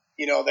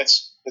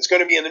 that's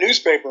going to be in the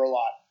newspaper a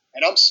lot.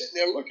 And I'm sitting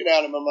there looking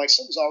at him. I'm like,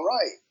 something's all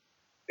right.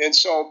 And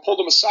so I pulled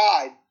him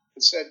aside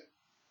and said,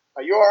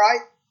 are you all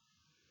right?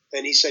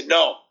 And he said,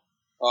 no,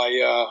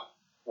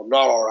 I'm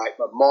not all right.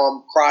 My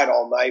mom cried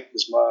all night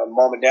because my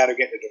mom and dad are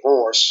getting a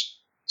divorce.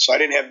 So I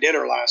didn't have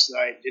dinner last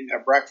night, didn't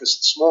have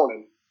breakfast this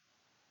morning.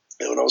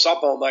 And I was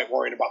up all night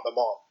worrying about my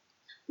mom.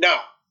 Now,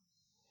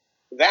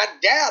 that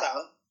data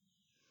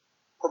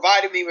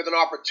provided me with an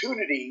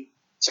opportunity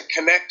to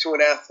connect to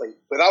an athlete.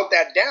 Without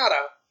that data,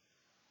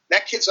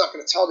 that kid's not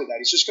going to tell me that.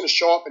 He's just going to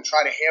show up and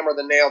try to hammer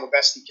the nail the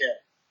best he can.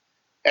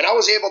 And I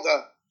was able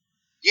to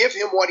give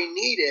him what he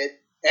needed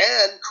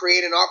and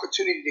create an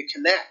opportunity to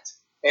connect.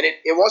 And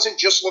it wasn't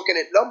just looking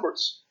at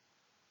numbers,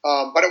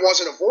 but it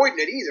wasn't avoiding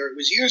it either. It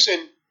was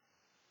using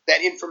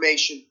that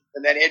information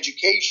and that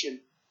education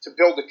to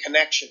build a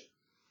connection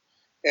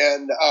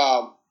and,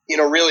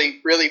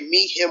 really, really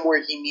meet him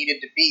where he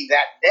needed to be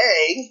that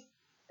day.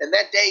 And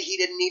that day he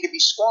didn't need to be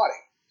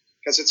squatting,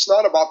 because it's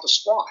not about the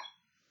squat.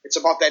 It's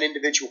about that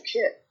individual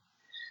kid.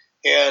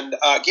 And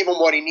give him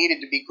what he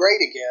needed to be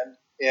great again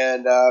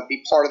and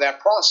be part of that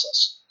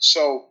process.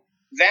 So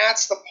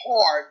that's the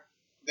part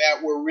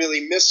that we're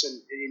really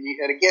missing.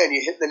 And again,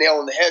 you hit the nail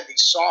on the head.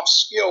 These soft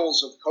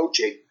skills of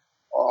coaching,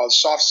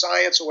 soft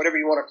science, or whatever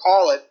you want to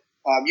call it,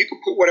 you can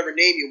put whatever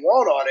name you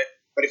want on it.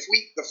 But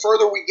the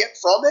further we get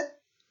from it,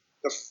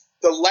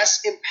 the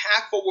less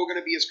impactful we're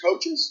going to be as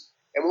coaches.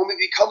 And when we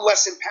become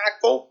less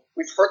impactful,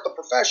 we've hurt the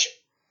profession.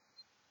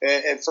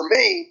 And for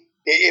me,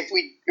 if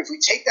we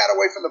take that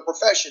away from the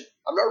profession,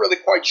 I'm not really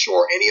quite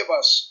sure any of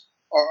us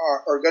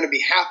are going to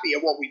be happy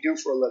at what we do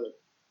for a living.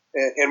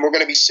 And we're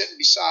going to be sitting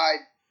beside,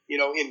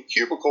 in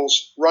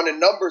cubicles running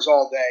numbers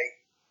all day.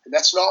 And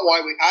that's not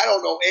why I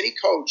don't know any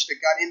coach that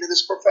got into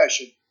this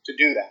profession to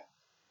do that.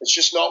 It's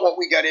just not what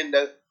we got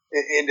into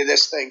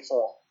this thing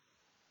for.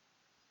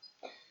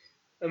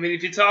 I mean,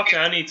 if you talk to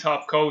any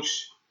top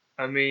coach,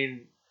 I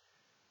mean,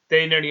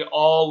 they nearly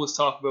always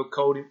talk about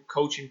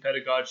coaching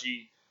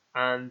pedagogy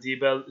and the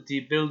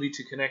ability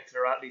to connect to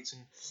their athletes.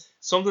 And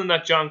something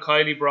that John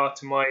Kiley brought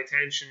to my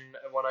attention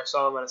when I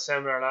saw him at a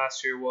seminar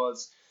last year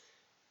was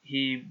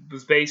he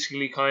was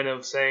basically kind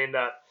of saying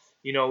that,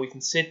 we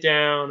can sit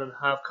down and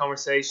have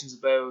conversations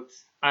about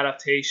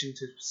adaptation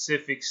to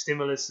specific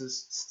stimulus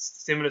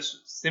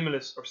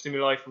or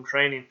stimuli from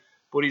training.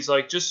 But he's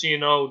like, just so you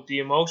know, the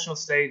emotional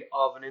state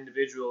of an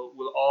individual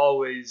will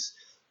always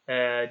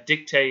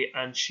dictate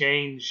and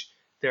change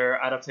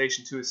their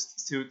adaptation to the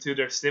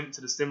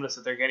stimulus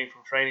that they're getting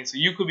from training. So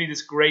you could be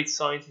this great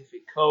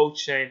scientific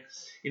coach saying,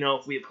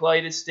 if we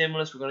apply this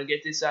stimulus, we're going to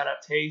get this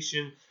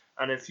adaptation.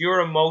 And if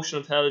your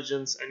emotional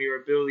intelligence and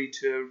your ability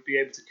to be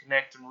able to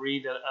connect and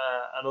read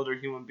another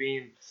human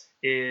being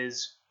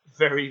is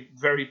very,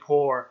 very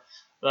poor,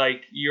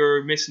 like,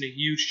 you're missing a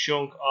huge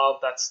chunk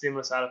of that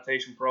stimulus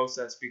adaptation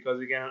process,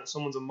 because again,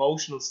 someone's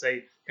emotional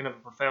state can have a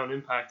profound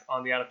impact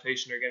on the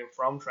adaptation they're getting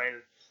from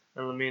training.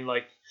 And I mean,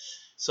 like,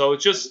 so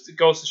it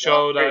goes to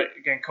show that,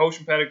 again,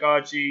 coaching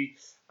pedagogy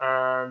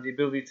and the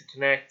ability to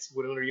connect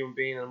with another human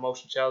being and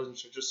emotional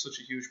challenges are just such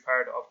a huge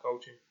part of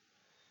coaching.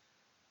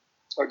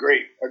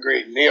 Agreed.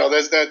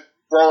 There's that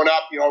growing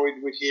up, you always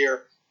would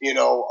hear,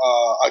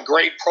 a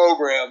great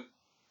program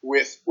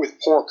with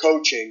poor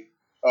coaching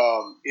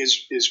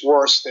is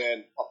worse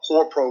than a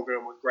poor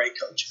program with great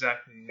coaching.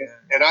 Exactly.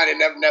 Yeah. And I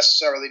didn't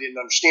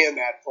understand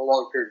that for a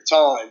long period of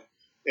time.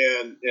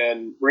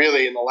 And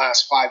really in the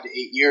last 5 to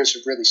 8 years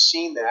have really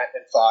seen that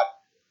and thought,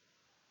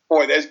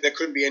 boy, there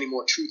couldn't be any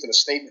more truth in a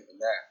statement than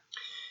that.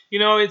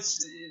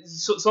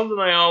 It's something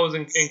I always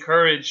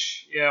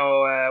encourage,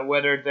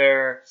 whether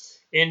they're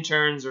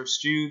interns or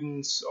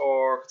students,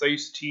 or because I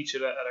used to teach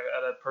at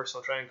a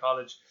personal training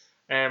college,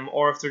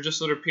 or if they're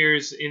just other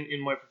peers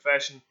in my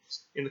profession,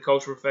 in the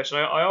cultural profession,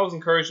 I always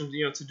encourage them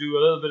to do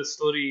a little bit of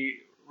study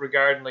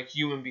regarding like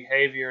human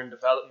behavior and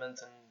development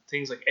and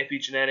things like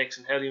epigenetics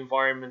and how the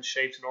environment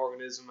shapes an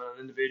organism and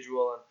an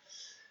individual.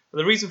 And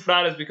the reason for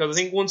that is because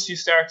I think once you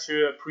start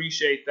to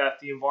appreciate that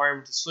the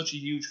environment is such a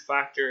huge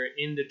factor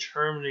in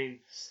determining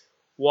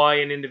why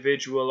an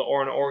individual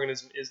or an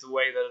organism is the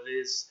way that it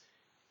is,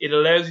 it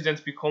allows you then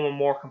to become a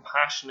more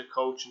compassionate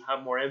coach and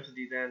have more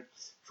empathy then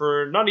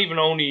for not even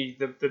only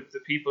the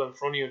people in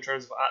front of you in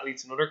terms of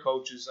athletes and other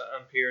coaches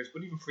and peers,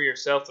 but even for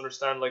yourself to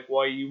understand like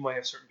why you might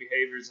have certain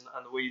behaviors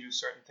and the way you do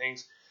certain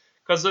things.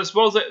 Because I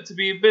suppose that to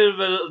be a bit of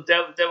a little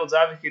devil's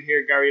advocate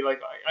here, Gary,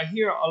 like I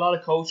hear a lot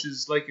of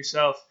coaches like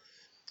yourself,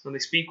 when they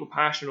speak with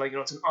passion, like,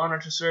 it's an honor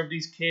to serve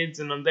these kids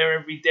and I'm there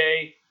every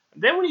day.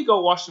 And then when you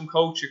go watch them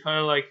coach, you're kind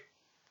of like,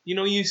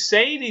 you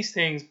say these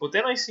things, but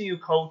then I see you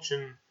coach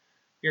and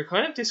you're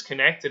kind of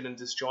disconnected and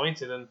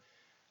disjointed.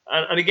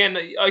 And again,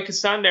 I could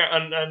stand there,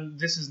 and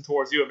this isn't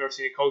towards you, I've never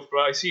seen a coach,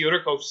 but I see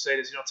other coaches say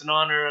this, it's an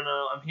honor and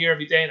I'm here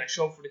every day and I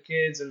show up for the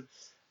kids.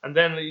 And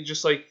then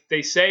just like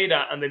they say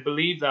that and they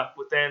believe that,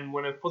 but then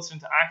when it puts it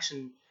into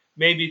action,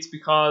 maybe it's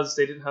because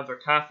they didn't have their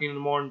caffeine in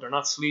the morning, they're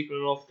not sleeping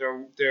enough,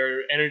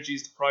 their energy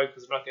is deprived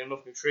because they're not getting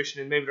enough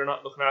nutrition, and maybe they're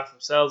not looking after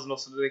themselves enough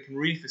so that they can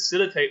really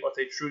facilitate what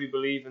they truly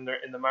believe in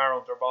the marrow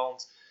of their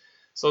bones.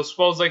 So I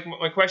suppose like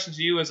my question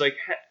to you is like,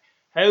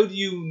 how do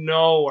you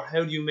know, or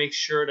how do you make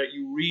sure that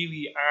you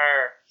really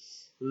are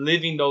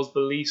living those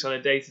beliefs on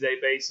a day-to-day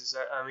basis?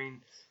 I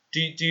mean,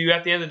 do you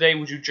at the end of the day,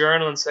 would you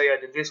journal and say, I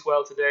did this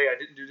well today, I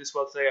didn't do this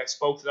well today, I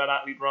spoke to that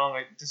athlete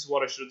wrong, this is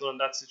what I should have done in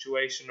that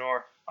situation,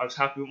 or I was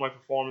happy with my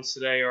performance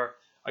today, or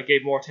I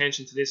gave more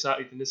attention to this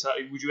athlete than this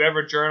athlete? Would you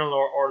ever journal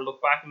or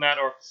look back on that?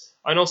 Or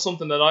I know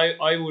something that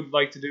I would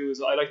like to do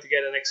is I like to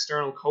get an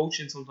external coach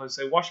in sometimes,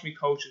 say, watch me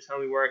coach and tell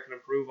me where I can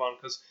improve on,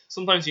 because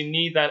sometimes you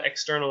need that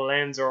external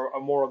lens or a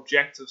more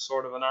objective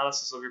sort of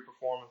analysis of your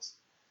performance.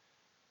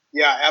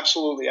 Yeah,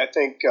 absolutely. I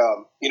think,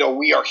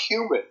 we are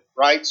human,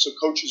 right? So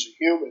coaches are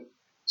human.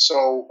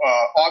 So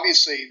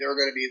obviously there are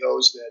going to be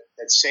those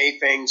that say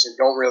things and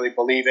don't really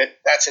believe it.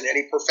 That's in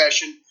any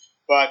profession.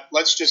 But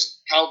let's just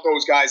count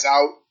those guys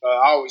out.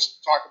 I always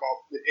talk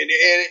about in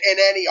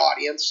any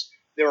audience,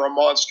 there are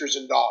monsters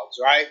and dogs,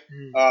 right?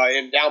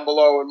 And down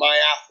below in my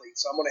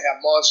athletes, I'm going to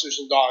have monsters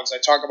and dogs. I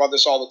talk about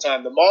this all the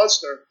time. The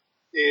monster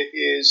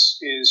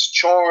is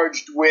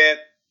charged with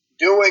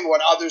doing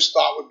what others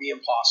thought would be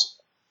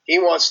impossible. He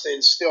wants to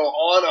instill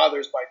on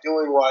others by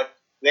doing what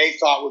they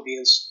thought would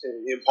be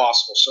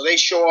impossible. So they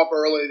show up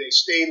early, they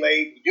stay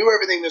late, they do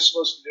everything they're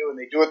supposed to do, and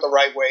they do it the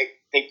right way.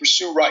 They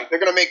pursue right. They're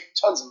going to make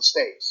tons of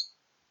mistakes,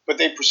 but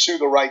they pursue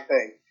the right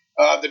thing.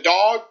 The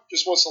dog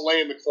just wants to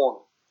lay in the corner.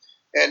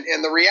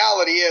 And the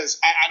reality is,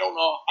 I don't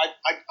know,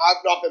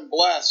 I've not been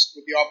blessed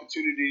with the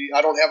opportunity.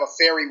 I don't have a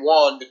fairy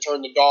wand to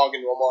turn the dog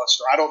into a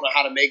monster. I don't know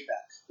how to make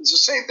that. It's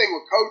the same thing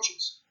with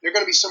coaches. There are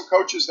going to be some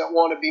coaches that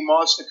want to be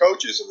monster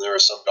coaches, and there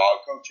are some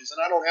dog coaches, and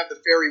I don't have the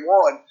fairy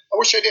wand. I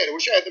wish I did. I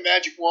wish I had the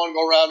magic wand,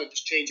 go around and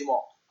just change them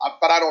all.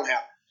 But I don't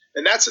have it.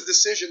 And that's a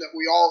decision that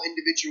we all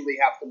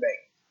individually have to make.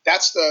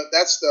 That's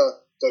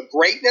the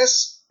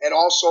greatness and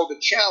also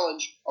the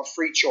challenge of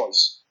free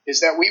choice,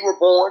 is that we were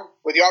born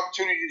with the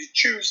opportunity to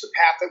choose the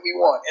path that we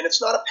want. And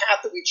it's not a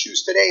path that we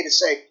choose today to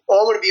say,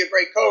 I'm going to be a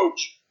great coach,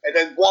 and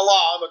then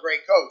voila, I'm a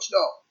great coach.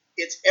 No.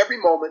 It's every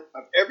moment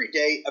of every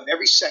day of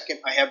every second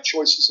I have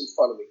choices in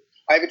front of me.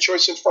 I have a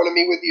choice in front of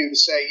me with you to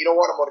say, you know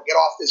what, I'm going to get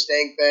off this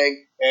dang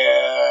thing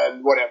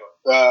and whatever,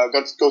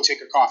 go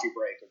take a coffee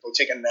break or go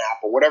take a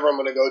nap or whatever I'm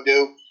going to go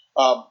do.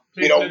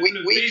 Please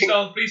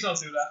don't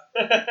do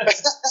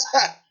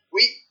that.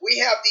 we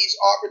have these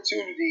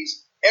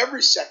opportunities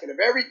every second of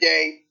every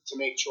day to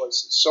make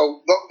choices.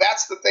 So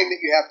that's the thing that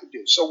you have to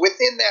do. So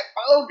within that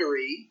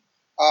boundary,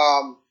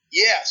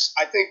 yes,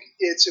 I think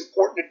it's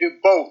important to do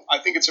both. I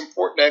think it's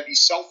important to be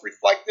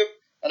self-reflective,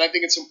 and I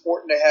think it's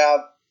important to have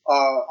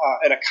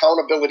an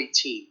accountability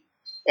team.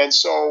 And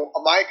so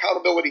my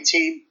accountability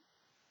team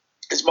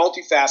is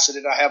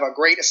multifaceted. I have a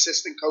great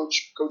assistant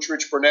coach, Coach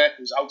Rich Burnett,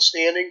 who's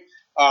outstanding,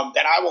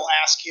 that I will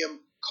ask him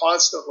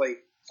constantly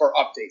for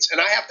updates.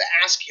 And I have to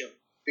ask him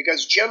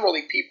because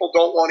generally people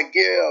don't want to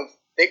give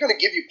 – they're going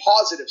to give you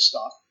positive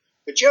stuff,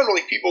 but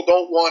generally people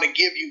don't want to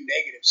give you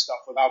negative stuff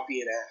without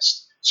being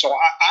asked. So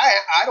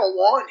I don't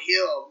want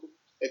him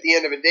at the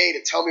end of the day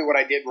to tell me what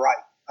I did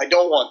right. I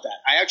don't want that.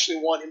 I actually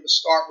want him to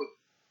start with,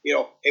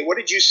 hey, what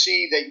did you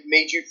see that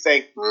made you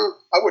think,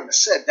 I wouldn't have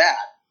said that,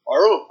 or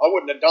I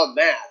wouldn't have done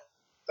that.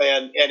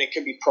 And it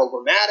can be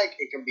programmatic.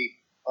 It can be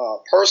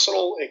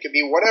personal. It can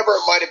be whatever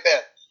it might have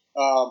been.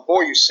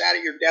 Boy, you sat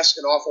at your desk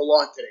an awful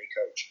lot today,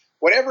 Coach.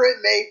 Whatever it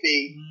may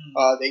be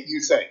that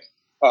you think.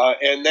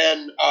 And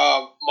then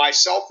my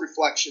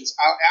self-reflections,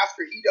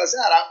 after he does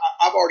that,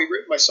 I've already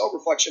written my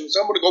self-reflections.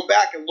 I'm going to go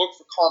back and look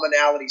for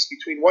commonalities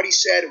between what he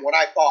said and what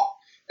I thought,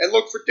 and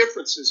look for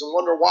differences and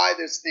wonder why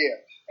that's there.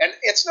 And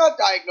it's not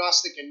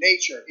diagnostic in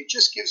nature. It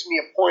just gives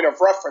me a point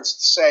of reference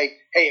to say,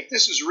 hey, if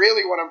this is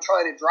really what I'm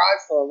trying to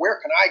drive for,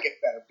 where can I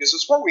get better? Because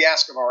it's what we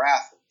ask of our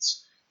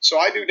athletes. So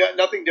I do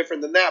nothing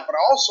different than that. But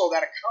also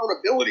that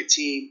accountability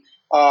team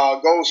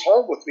goes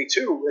home with me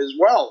too as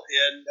well.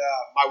 And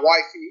my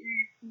wife,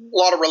 a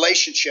lot of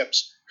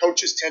relationships,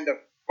 coaches tend to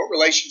put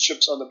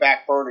relationships on the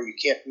back burner. You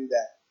can't do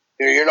that.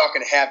 You're not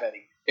going to have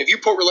any. If you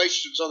put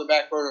relationships on the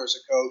back burner as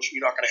a coach,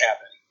 you're not going to have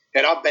any.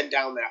 And I've been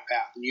down that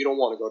path, and you don't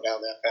want to go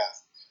down that path.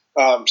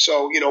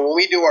 So, when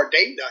we do our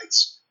date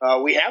nights,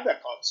 we have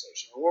that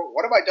conversation.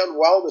 What have I done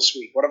well this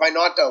week? What have I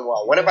not done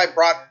well? When have I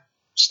brought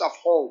stuff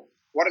home?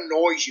 What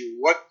annoys you?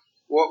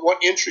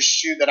 What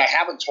interests you that I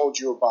haven't told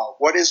you about?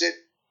 What is it?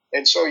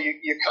 And so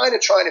you're kind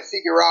of trying to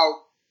figure out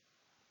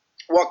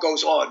what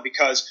goes on,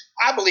 because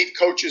I believe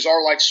coaches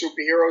are like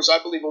superheroes. I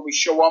believe when we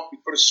show up, we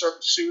put a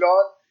certain suit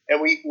on,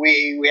 and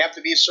we have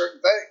to be a certain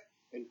thing.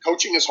 And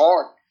coaching is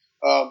hard.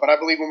 But I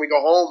believe when we go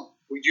home,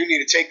 we do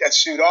need to take that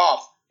suit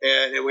off,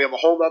 and we have a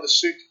whole other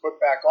suit to put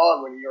back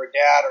on when you're a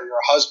dad or you're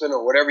a husband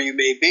or whatever you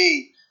may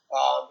be.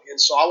 And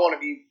so I want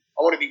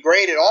to be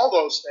great at all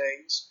those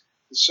things.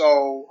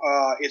 So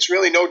it's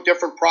really no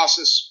different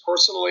process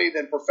personally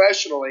than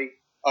professionally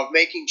of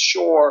making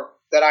sure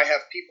that I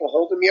have people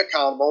holding me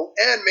accountable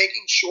and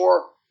making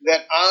sure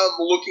that I'm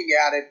looking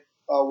at it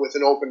with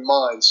an open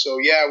mind. So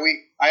yeah,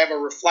 I have a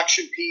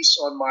reflection piece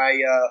on my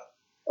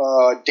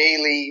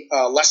daily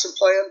lesson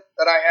plan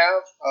that I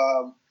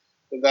have,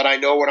 that I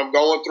know what I'm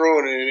going through,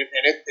 and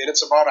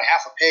it's about a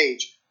half a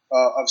page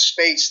of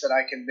space that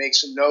I can make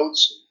some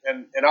notes,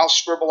 and I'll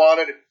scribble on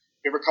it. If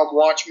you ever come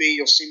watch me,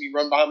 you'll see me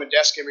run behind my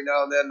desk every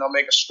now and then, and I'll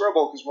make a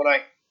scribble, because when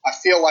I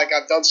feel like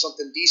I've done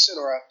something decent,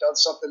 or I've done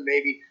something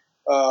maybe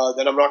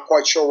that I'm not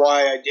quite sure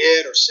why I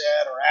did or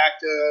said or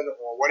acted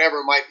or whatever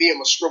it might be, I'm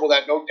going to scribble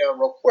that note down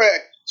real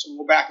quick so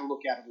we'll go back and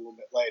look at it a little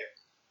bit later.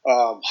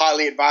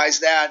 Highly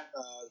advise that.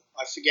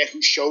 I forget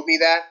who showed me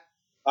that.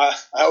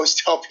 I always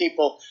tell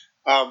people,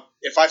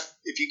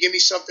 if you give me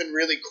something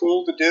really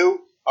cool to do,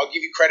 I'll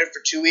give you credit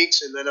for 2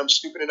 weeks, and then I'm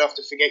stupid enough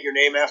to forget your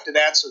name after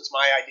that, so it's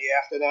my idea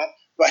after that.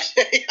 But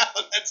yeah,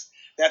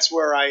 that's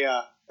where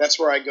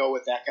I go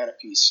with that kind of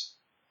piece.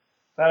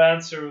 That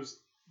answer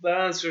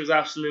is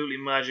absolutely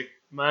magic.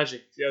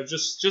 Yeah,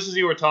 just as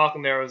you were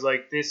talking there, I was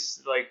like,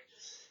 this, like,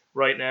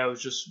 right now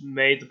has just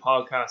made the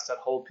podcast, that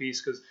whole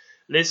piece, because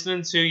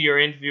listening to your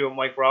interview with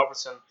Mike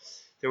Robertson,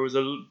 there was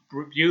a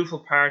beautiful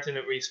part in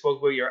it where you spoke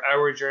about your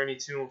hour journey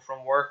to and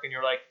from work, and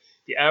you're like,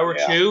 the hour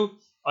two,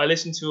 I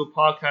listened to a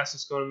podcast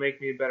that's going to make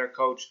me a better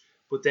coach.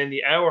 But then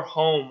the hour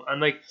home,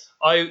 and like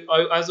I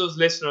as I was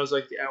listening, I was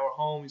like, the hour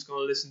home, he's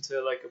going to listen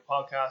to like a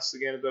podcast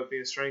again about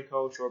being a strength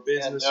coach or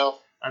business. Yeah, no.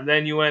 And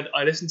then you went,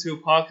 I listened to a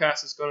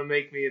podcast that's going to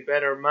make me a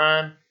better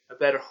man, a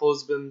better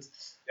husband.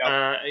 Yep.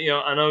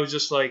 And I was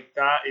just like,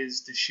 that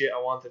is the shit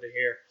I wanted to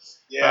hear.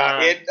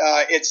 Yeah,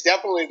 it's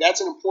definitely,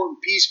 that's an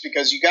important piece,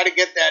 because you got to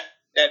get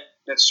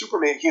that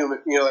Superman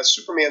that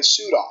Superman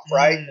suit off,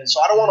 right? And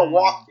so I don't want to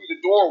walk through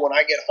the door when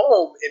I get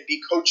home and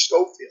be Coach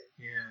Schofield.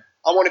 Yeah.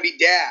 I want to be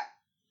Dad.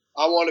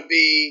 I want to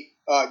be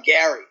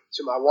Gary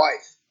to my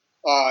wife.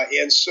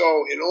 And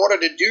so in order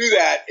to do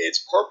that,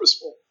 it's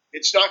purposeful.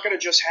 It's not going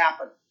to just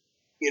happen,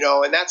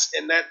 and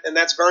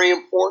that's very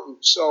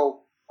important.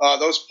 So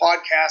those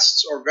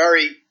podcasts are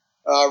very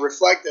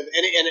reflective,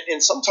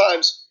 and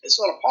sometimes it's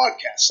not a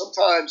podcast.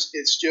 Sometimes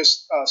it's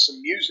just some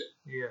music,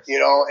 yes.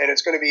 And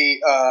it's going to be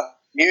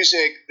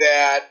music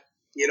that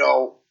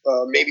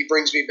maybe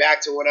brings me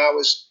back to when I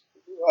was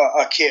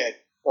a kid,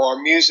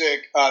 or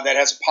music that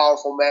has a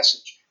powerful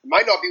message. It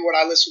might not be what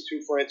I listen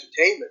to for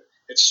entertainment.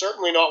 It's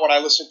certainly not what I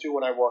listen to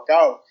when I work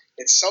out.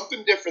 It's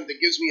something different that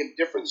gives me a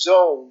different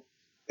zone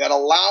that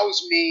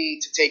allows me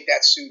to take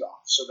that suit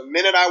off. So the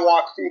minute I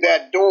walk through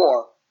that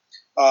door,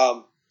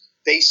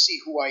 they see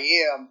who I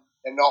am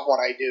and not what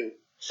I do.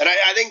 And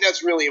I think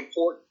that's really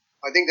important.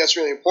 I think that's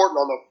really important.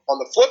 On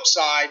the flip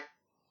side,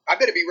 I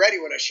better be ready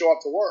when I show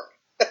up to work.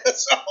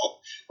 So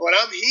when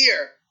I'm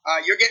here,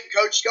 you're getting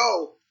Coach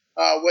Go,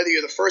 whether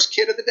you're the first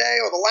kid of the day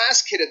or the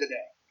last kid of the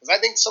day. Because I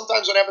think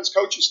sometimes what happens,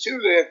 coaches too,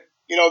 they're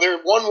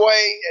one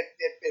way at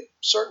a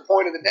certain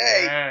point of the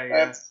day.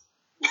 Yeah.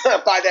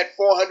 By that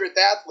 400th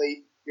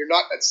athlete, you're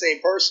not that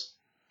same person.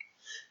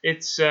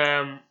 It's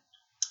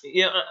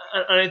yeah,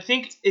 and I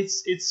think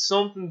it's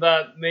something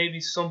that maybe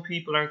some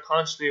people aren't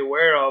consciously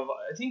aware of.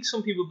 I think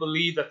some people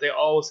believe that they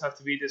always have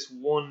to be this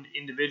one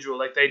individual,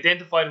 like they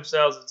identify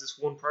themselves as this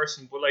one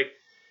person. But like,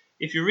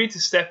 if you really to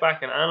step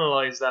back and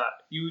analyze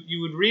that,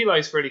 you would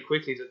realize fairly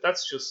quickly that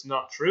that's just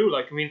not true.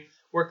 Like, I mean,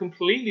 we're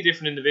completely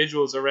different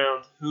individuals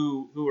around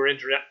who we're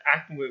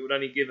interacting with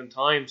any given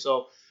time.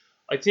 So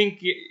I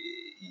think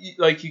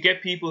like you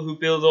get people who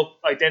build up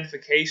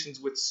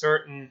identifications with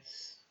certain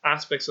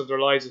aspects of their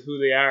lives of who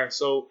they are.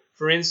 So,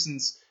 for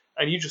instance,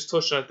 and you just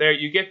touched on it there,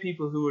 you get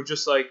people who are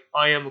just like,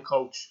 I am a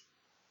coach.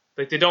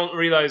 Like, they don't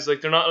realize, like,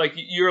 they're not like,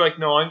 you're like,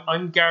 no,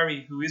 I'm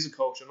Gary who is a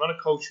coach. I'm not a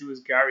coach who is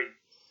Gary.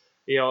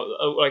 You know,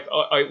 like,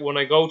 when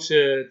I go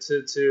to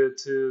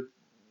the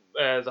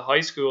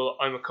high school,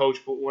 I'm a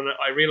coach, but when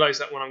I realize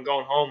that when I'm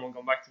going home, I'm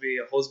going back to be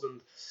a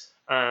husband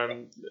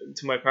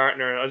to my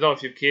partner. I don't know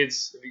if you have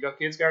kids. Have you got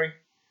kids, Gary?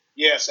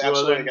 Yes,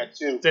 absolutely. I got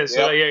two.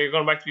 So yeah, you're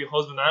going back to be a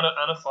husband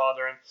and a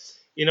father. And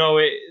you know,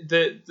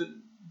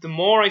 the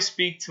more I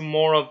speak to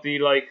more of the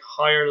like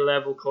higher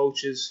level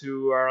coaches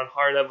who are on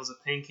higher levels of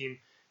thinking,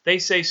 they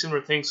say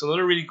similar things. So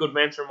another really good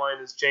mentor of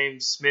mine is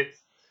James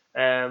Smith,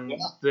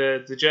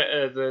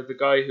 the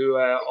guy who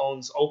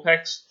owns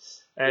OPEX.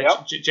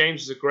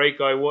 James is a great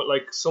guy.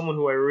 Like someone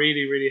who I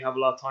really, really have a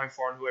lot of time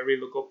for and who I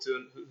really look up to,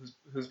 and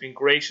who's been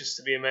gracious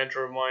to be a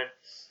mentor of mine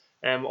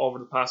over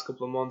the past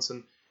couple of months.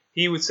 And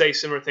he would say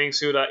similar things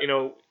to that. You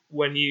know,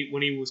 when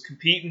he was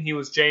competing, he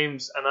was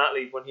James, an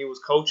athlete. When he was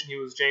coaching, he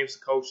was James,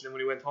 the coach. And then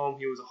when he went home,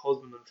 he was a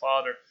husband and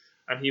father.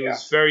 And he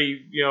was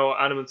very,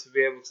 adamant to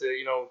be able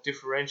to,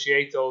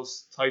 differentiate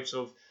those types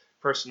of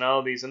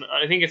personalities. And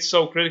I think it's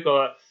so critical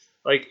that,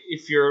 like,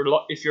 if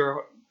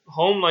your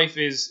home life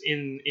is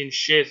in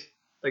shit,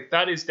 like,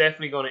 that is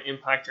definitely going to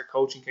impact your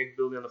coaching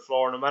capability on the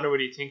floor, no matter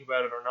whether you think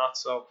about it or not.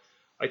 So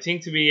I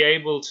think to be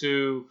able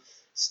to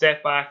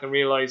step back and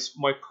realize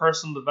my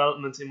personal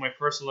development in my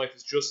personal life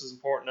is just as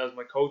important as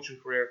my coaching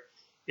career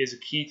is a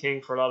key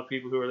thing for a lot of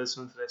people who are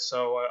listening to this.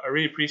 So I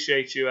really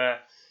appreciate you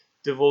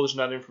divulging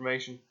that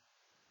information.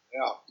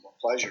 Yeah, my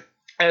pleasure.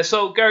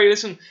 So Gary,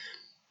 listen,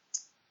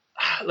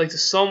 like,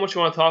 there's so much I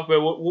want to talk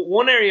about.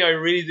 One area I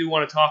really do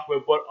want to talk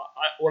about, but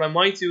what I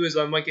might do is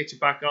I might get you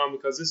back on,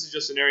 because this is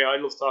just an area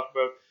I'd love to talk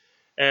about,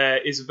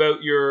 is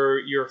about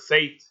your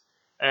faith.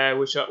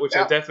 Which I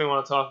definitely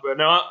want to talk about.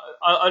 Now,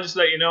 I'll just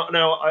let you know.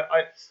 Now,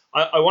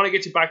 I want to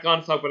get you back on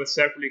to talk about it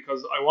separately,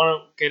 because I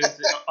want to get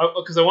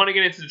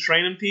into the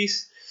training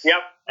piece.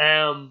 Yep.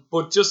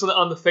 But just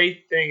on the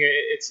faith thing,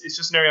 it's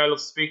just an area I love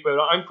to speak about.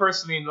 I'm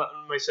personally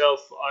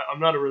myself, I'm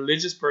not a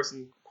religious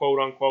person, quote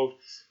unquote.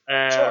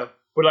 Sure.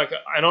 But like,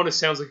 I know this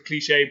sounds like a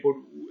cliche, but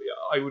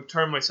I would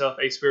term myself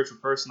a spiritual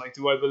person. Like,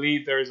 do I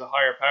believe there is a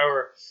higher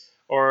power,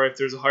 or if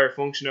there's a higher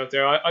function out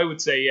there? I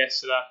would say yes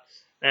to that.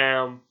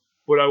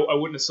 But I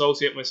wouldn't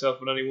associate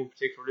myself with any one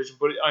particular religion.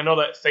 But I know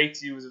that faith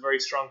to you is a very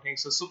strong thing.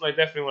 So it's something I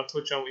definitely want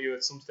to touch on with you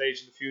at some stage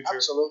in the future.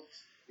 Absolutely.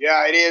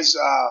 Yeah, it is.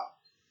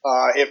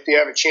 If you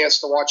have a chance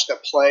to watch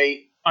that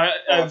play.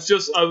 That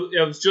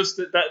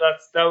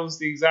was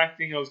the exact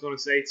thing I was going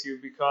to say to you,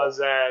 because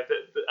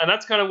and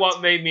that's kind of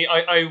what made me.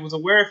 I was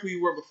aware of who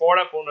you were before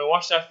that, but when I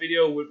watched that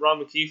video with Ron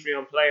McKeefery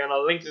on Play, and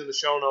I'll link it in the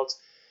show notes,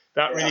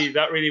 that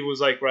really was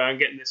like, right, I'm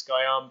getting this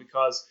guy on,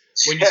 because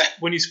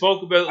when you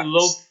spoke about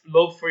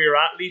love for your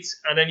athletes,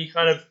 and then you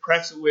kind of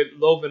press it with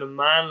love in a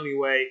manly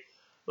way,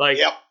 like,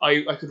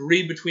 I could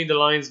read between the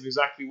lines of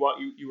exactly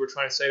what you were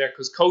trying to say there,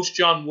 because Coach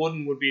John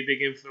Wooden would be a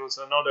big influence.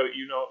 I know that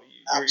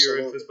you're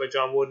influenced by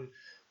John Wooden,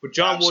 but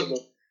John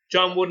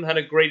Wooden had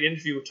a great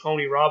interview with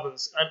Tony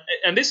Robbins,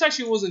 and this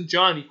actually wasn't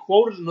John. He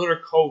quoted another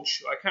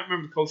coach. I can't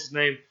remember the coach's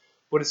name,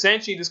 but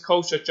essentially this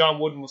coach that John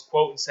Wooden was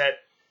quoting said.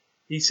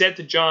 He said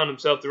to John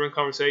himself during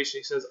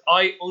conversation, he says,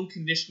 I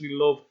unconditionally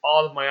love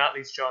all of my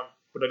athletes, John,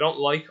 but I don't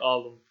like all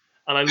of them.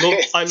 And I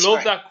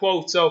love that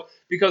quote. So,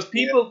 because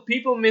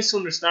people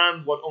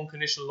misunderstand what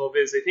unconditional love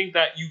is. They think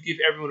that you give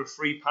everyone a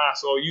free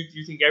pass, or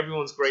you think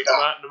everyone's great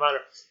no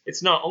matter.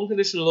 It's not.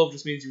 Unconditional love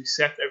just means you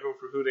accept everyone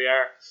for who they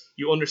are.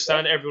 You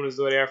understand everyone is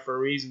the way they are for a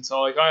reason. So,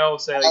 like, I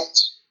always say, like,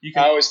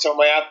 I always tell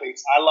my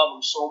athletes, I love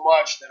them so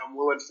much that I'm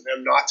willing for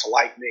them not to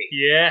like me.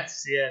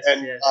 Yes.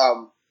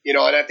 And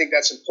I think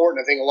that's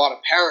important. I think a lot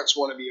of parents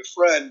want to be a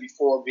friend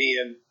before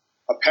being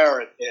a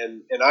parent.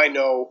 And I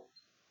know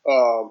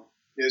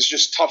there's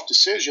just tough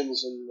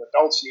decisions, and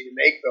adults need to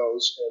make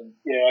those. And,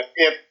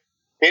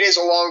 It is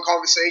a long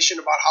conversation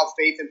about how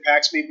faith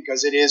impacts me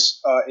because it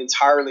is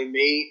entirely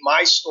me.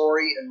 My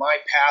story and my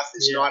path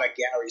is not a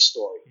Gary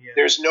story. Yeah.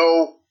 There's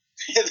no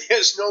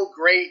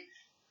great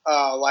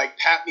like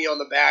pat me on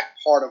the back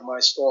part of my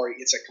story.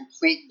 It's a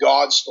complete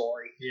God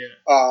story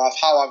of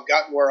how I've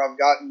gotten where I've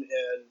gotten,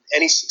 and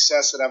any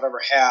success that I've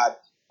ever had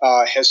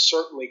has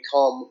certainly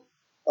come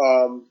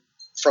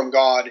from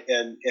God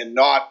and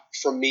not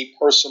from me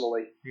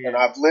personally. Yeah. And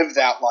I've lived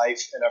that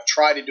life, and I've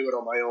tried to do it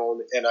on my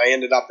own, and I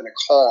ended up in a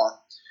car,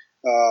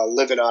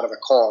 living out of a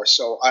car.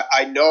 So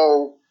I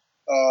know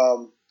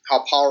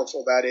how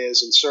powerful that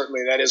is, and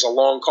certainly that is a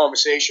long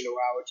conversation who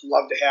I would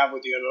love to have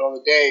with you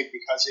another day,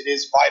 because it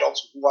is vital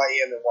to who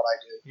I am and what I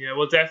do. Yeah,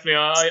 well, definitely,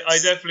 I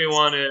definitely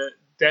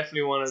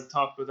want to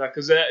talk about that,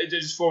 because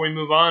just before we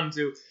move on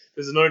to,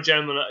 there's another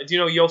gentleman. Do you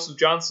know Joseph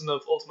Johnson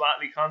of Ultimate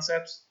Athlete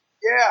Concepts?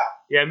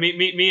 Yeah.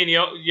 Me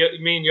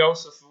and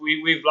Joseph,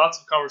 we have lots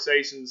of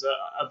conversations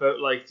about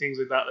like things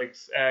like that, like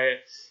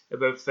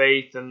about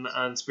faith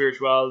and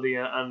spirituality,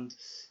 and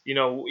you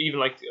know, even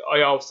like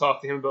I always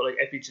talk to him about like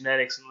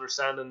epigenetics and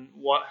understanding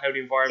how the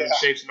environment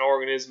shapes an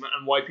organism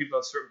and why people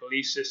have certain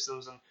belief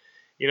systems, and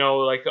you know,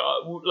 like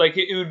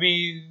it would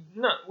be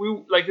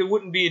it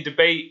wouldn't be a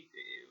debate.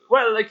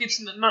 Well, like it's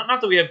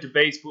not that we have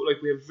debates, but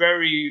like we have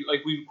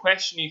we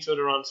question each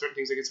other on certain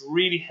things. Like it's a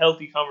really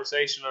healthy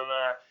conversation, and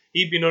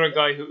he'd be another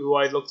guy who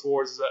I'd look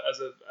towards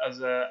as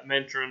a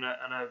mentor and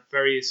a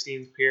very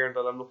esteemed peer, and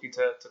that I'm lucky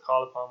to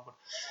call upon. But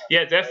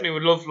yeah, definitely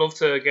would love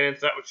to get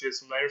into that with you at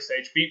some later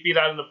stage. Be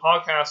that in the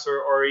podcast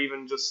or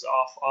even just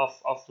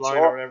offline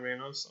or whatever, you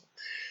know. So,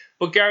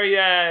 but Gary,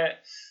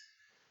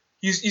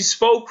 you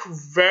spoke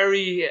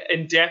very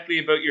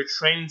in-depthly about your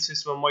training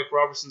system on Mike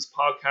Robertson's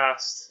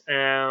podcast,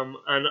 and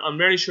I'm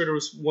very sure there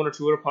was one or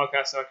two other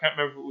podcasts. I can't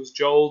remember if it was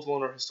Joel's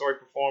one or Historic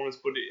Performance,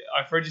 but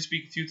I've heard you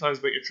speak a few times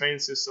about your training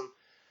system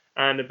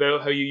and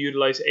about how you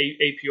utilize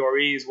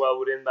APRE as well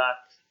within that,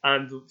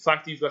 and the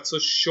fact that you've got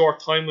such short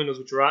time windows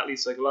with your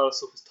athletes. Like a lot of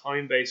stuff is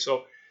time-based.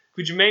 So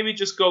could you maybe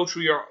just go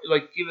through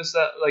give us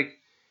that,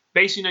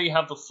 basically, you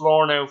have the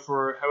floor now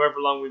for however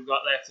long we've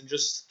got left, and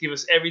just give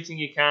us everything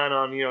you can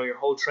on, you know, your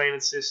whole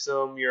training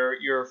system,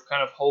 your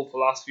kind of whole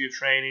philosophy of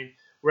training,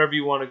 wherever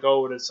you want to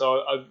go with it.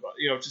 So,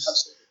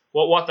 just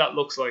what that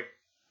looks like.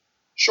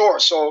 Sure.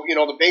 So, you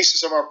know, the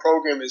basis of our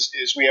program is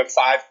we have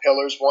 5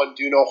 pillars. 1,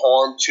 do no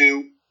harm.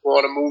 2, we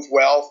want to move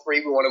well. 3,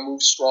 we want to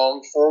move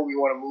strong. 4, we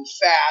want to move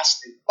fast.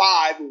 And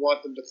 5, we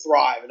want them to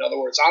thrive. In other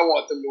words, I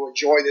want them to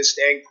enjoy this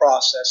dang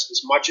process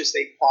as much as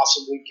they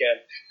possibly can.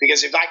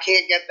 Because if I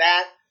can't get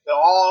that, then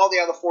all the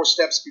other 4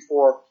 steps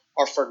before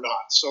are for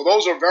naught. So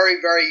those are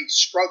very, very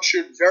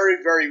structured,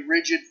 very, very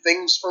rigid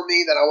things for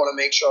me that I want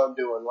to make sure I'm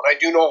doing. When I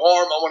do no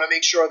harm, I want to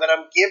make sure that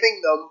I'm giving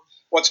them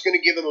what's going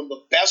to give them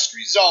the best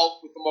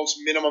result with the most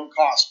minimum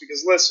cost.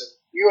 Because listen,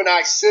 you and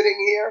I sitting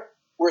here,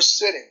 we're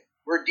sitting.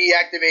 We're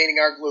deactivating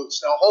our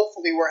glutes. Now,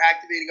 hopefully, we're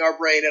activating our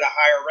brain at a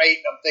higher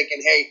rate. And I'm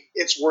thinking, hey,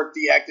 it's worth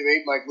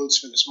deactivating my glutes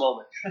for this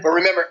moment. But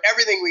remember,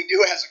 everything we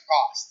do has a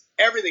cost.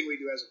 Everything we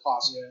do has a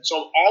cost. Yeah. So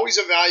I'm always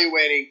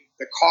evaluating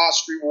the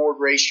cost-reward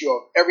ratio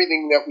of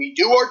everything that we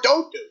do or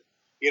don't do.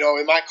 You know,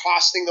 am I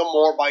costing them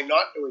more by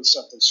not doing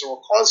something? So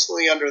we're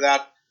constantly under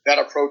that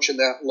approach and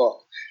that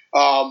look.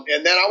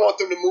 And then I want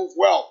them to move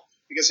well.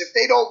 Because if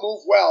they don't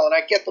move well, and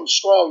I get them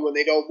strong when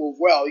they don't move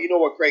well, you know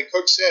what Greg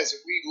Cook says,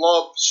 if we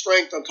lump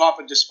strength on top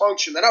of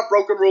dysfunction, then I've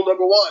broken rule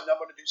number 1, I'm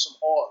going to do some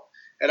harm.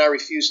 And I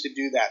refuse to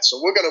do that.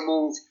 So we're going to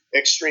move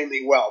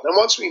extremely well. Then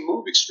once we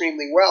move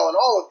extremely well, and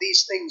all of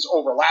these things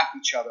overlap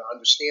each other,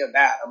 understand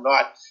that. I'm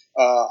not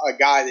a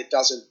guy that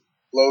doesn't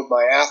load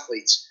my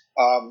athletes.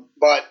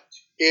 But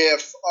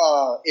if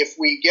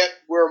we get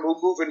where we're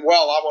moving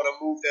well, I want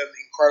to move them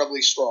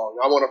incredibly strong.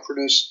 I want to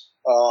produce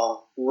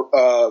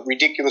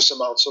ridiculous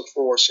amounts of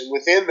force. And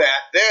within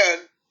that, then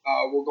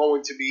we're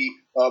going to be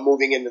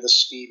moving into the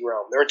speed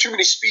realm. There are too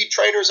many speed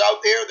trainers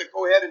out there that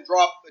go ahead and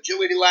drop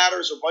agility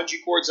ladders or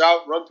bungee cords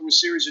out, run through a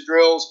series of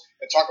drills,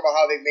 and talk about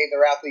how they've made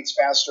their athletes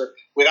faster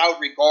without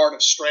regard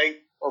of strength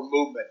or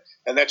movement.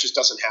 And that just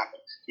doesn't happen.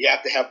 You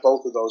have to have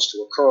both of those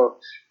to occur.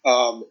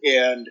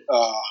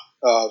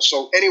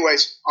 So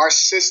anyways, our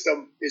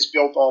system is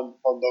built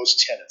on those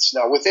tenets.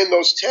 Now, within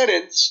those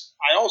tenets,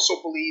 I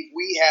also believe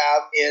we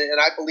have, and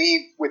I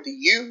believe with the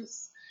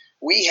youth,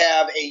 we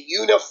have a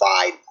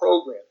unified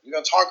program. We're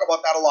going to talk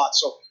about that a lot.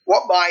 So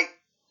what my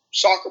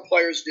soccer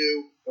players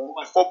do, and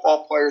what my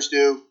football players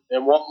do,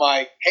 and what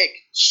my,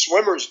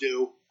 swimmers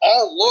do,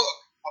 all look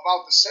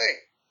about the same.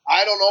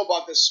 I don't know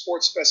about this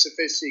sports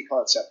specificity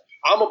concept.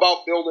 I'm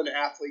about building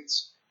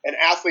athletes, and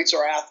athletes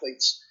are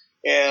athletes.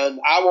 And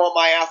I want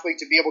my athlete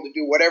to be able to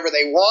do whatever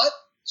they want,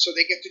 so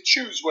they get to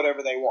choose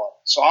whatever they want.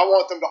 So I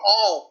want them to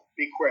all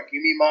be quick.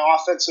 You mean my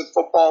offensive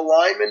football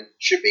lineman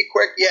should be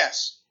quick?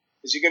 Yes.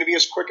 Is he going to be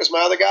as quick as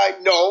my other guy?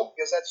 No,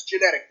 because that's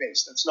genetic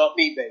based. That's not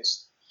me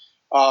based.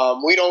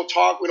 We don't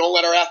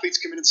let our athletes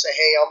come in and say,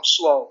 hey, I'm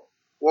slow.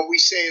 What we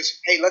say is,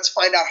 hey, let's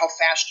find out how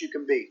fast you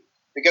can be.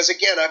 Because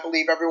again, I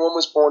believe everyone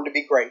was born to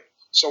be great.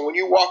 So when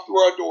you walk through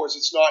our doors,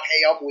 it's not,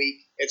 hey, I'm weak.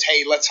 It's,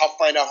 hey, let's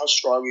find out how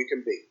strong you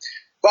can be.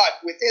 But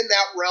within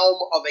that realm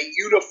of a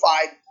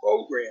unified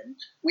program,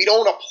 we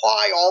don't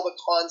apply all the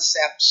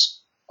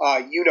concepts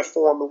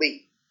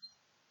uniformly.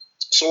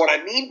 So what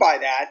I mean by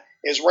that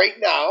is right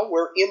now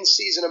we're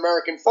in-season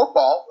American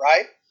football,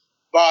 right?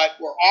 But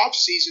we're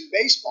off-season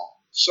baseball.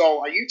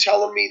 So are you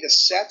telling me the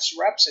sets,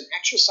 reps, and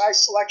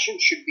exercise selection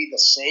should be the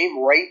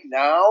same right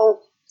now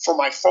for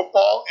my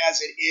football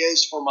as it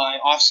is for my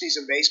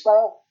off-season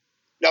baseball?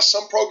 Now,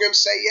 some programs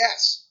say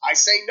yes. I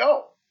say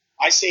no.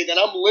 I say that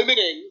I'm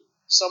limiting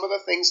some of the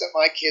things that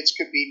my kids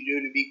could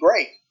do to be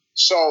great.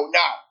 So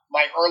now,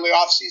 my early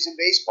off-season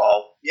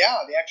baseball,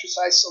 the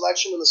exercise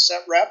selection and the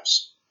set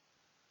reps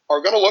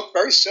are going to look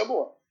very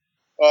similar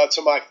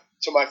to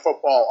my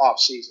football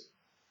off-season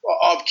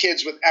of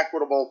kids with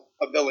equitable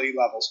ability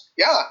levels.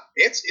 Yeah,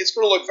 it's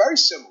going to look very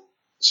similar.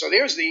 So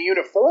there's the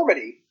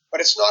uniformity,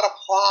 but it's not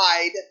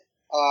applied,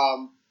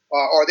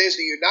 or there's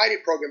the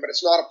United program, but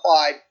it's not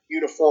applied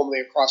uniformly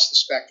across the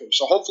spectrum.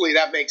 So hopefully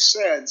that makes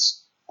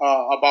sense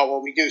about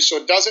what we do.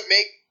 So does it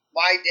make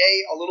my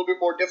day a little bit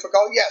more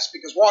difficult? Yes,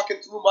 because walking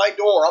through my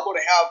door, I'm going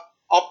to have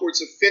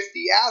upwards of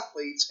 50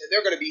 athletes, and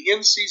they're going to be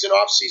in-season,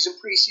 off-season,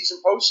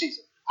 preseason,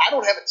 postseason. I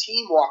don't have a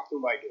team walk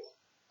through my door.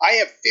 I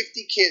have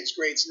 50 kids,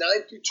 grades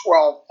 9 through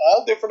 12,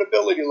 all different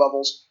ability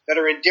levels that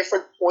are in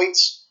different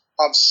points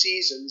of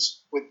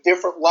seasons with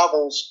different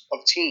levels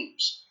of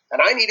teams.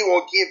 And I need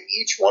to give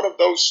each one of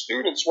those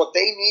students what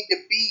they need to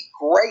be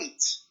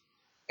great.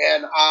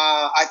 And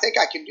I think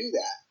I can do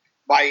that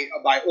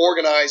by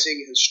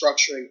organizing and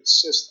structuring the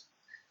system.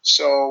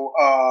 So,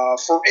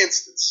 for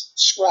instance,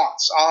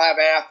 squats. I'll have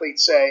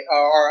athletes say,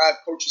 or I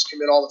have coaches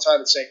come in all the time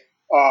and say,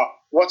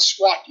 what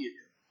squat do you do?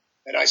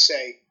 And I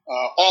say,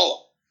 all of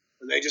them.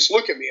 And they just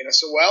look at me, and I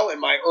said, well,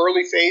 in my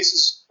early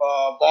phases,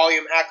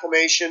 volume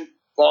acclimation,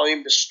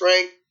 volume to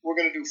strength, we're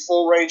going to do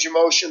full range of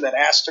motion, that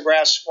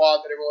ass-to-grass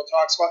squat that everyone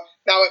talks about.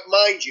 Now,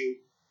 mind you,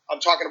 I'm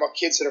talking about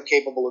kids that are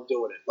capable of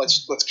doing it.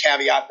 Let's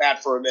caveat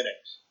that for a minute.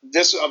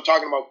 I'm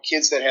talking about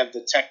kids that have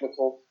the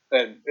technical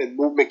and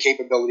movement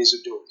capabilities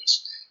of doing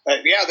this.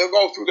 They'll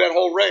go through that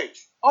whole range.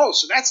 Oh,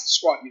 so that's the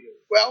squat you do.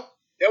 Well,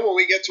 then when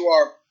we get to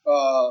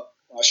our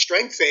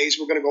strength phase,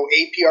 we're going to go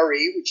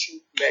APRE, which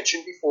you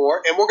mentioned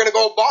before, and we're going to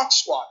go box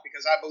squat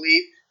because I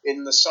believe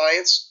in the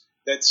science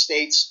that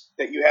states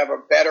that you have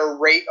a better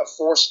rate of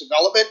force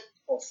development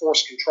or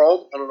force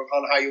control, depending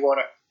on how you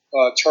want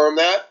to term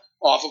that,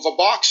 off of a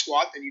box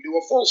squat than you do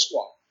a full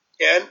squat.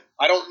 And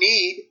I don't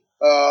need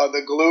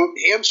the glute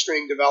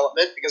hamstring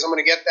development because I'm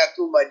going to get that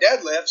through my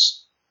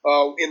deadlifts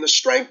in the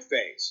strength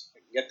phase. I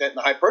can get that in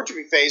the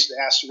hypertrophy phase, the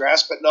ass to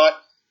grass, but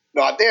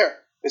not there.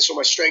 And so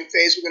my strength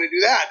phase, we're going to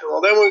do that. Well,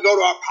 then when we go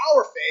to our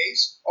power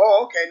phase,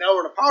 now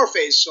we're in a power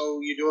phase. So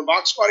you're doing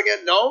box squat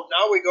again? No,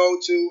 now we go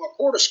to a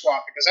quarter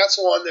squat because that's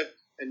the one that,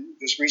 and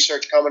there's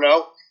research coming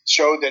out,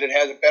 showed that it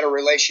has a better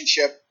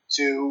relationship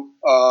to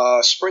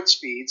sprint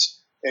speeds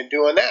and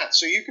doing that.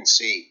 So you can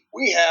see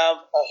we have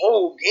a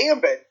whole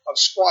gambit of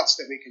squats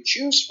that we can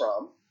choose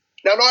from.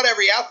 Now, not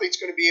every athlete's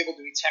going to be able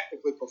to be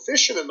technically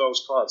proficient in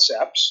those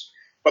concepts,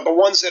 but the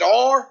ones that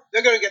are,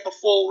 they're going to get the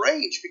full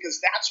range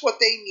because that's what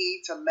they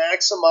need to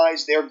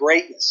maximize their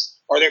greatness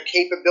or their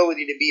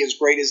capability to be as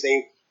great as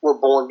they were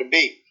born to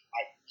be.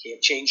 I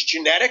can't change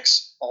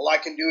genetics. All I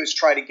can do is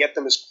try to get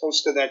them as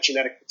close to that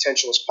genetic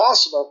potential as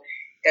possible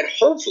and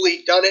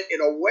hopefully done it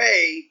in a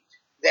way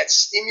that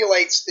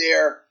stimulates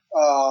their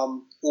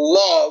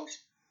love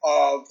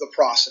of the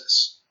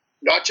process.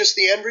 Not just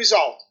the end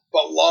result,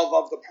 but love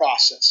of the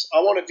process.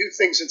 I want to do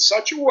things in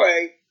such a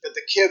way that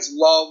the kids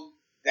love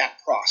that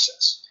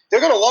process. They're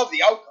going to love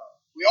the outcome.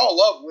 We all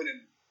love winning,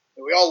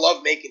 and we all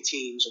love making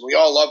teams, and we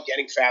all love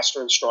getting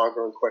faster and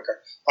stronger and quicker.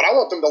 But I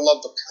want them to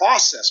love the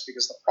process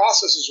because the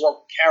process is what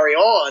will carry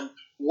on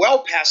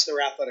well past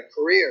their athletic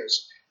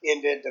careers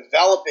into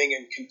developing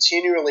and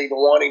continually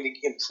wanting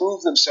to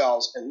improve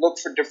themselves and look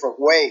for different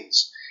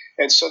ways.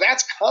 And so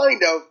that's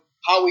kind of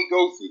how we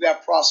go through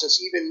that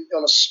process, even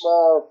on a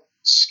small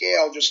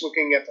scale, just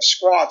looking at the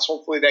squats.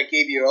 Hopefully that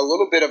gave you a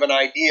little bit of an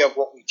idea of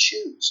what we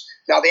choose.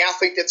 Now, the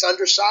athlete that's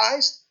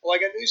undersized, well, I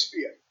got news for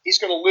you. He's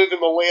going to live in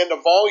the land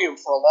of volume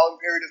for a long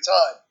period of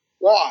time.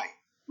 Why?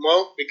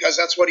 Well, because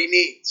that's what he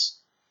needs.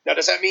 Now,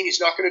 does that mean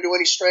he's not going to do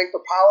any strength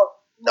or power?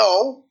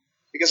 No,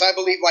 because I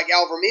believe, like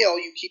Al Vermeil,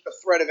 you keep a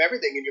thread of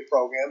everything in your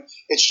program.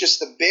 It's just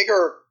the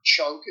bigger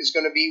chunk is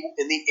going to be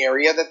in the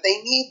area that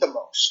they need the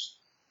most.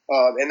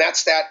 And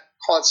that's that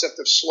concept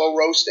of slow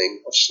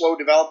roasting or slow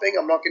developing.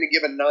 I'm not going to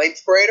give a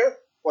ninth grader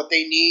what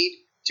they need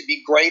to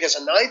be great as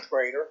a ninth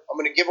grader. I'm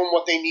going to give them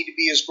what they need to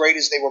be as great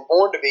as they were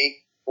born to be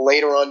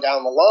later on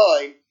down the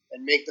line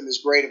and make them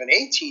as great of an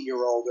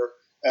 18-year-older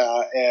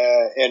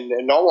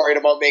and not worried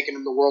about making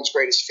them the world's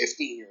greatest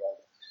 15-year-old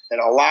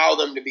and allow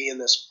them to be in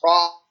this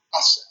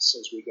process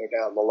as we go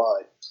down the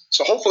line.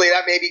 So hopefully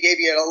that maybe gave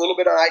you a little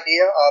bit of an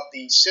idea of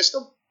the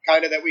system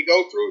kind of that we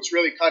go through. It's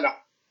really kind of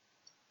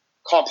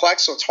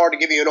complex, so it's hard to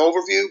give you an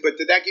overview, but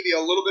did that give you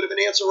a little bit of an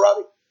answer,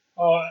 Robbie?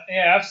 Oh,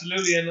 yeah,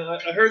 absolutely. And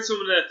I heard some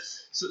of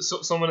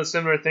the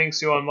similar things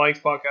too on Mike's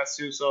podcast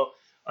too. So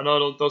I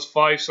know those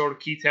 5 sort of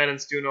key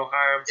tenets: do no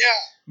harm,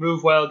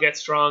 move well, get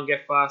strong,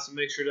 get fast, and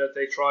make sure that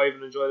they thrive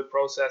and enjoy the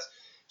process.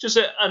 Just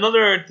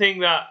another thing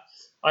that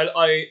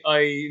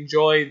I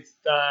enjoyed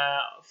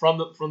from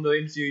the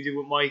interview you did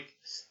with Mike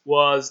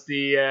was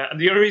and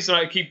the only reason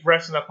I keep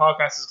referencing that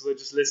podcast is because I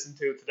just listened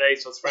to it today,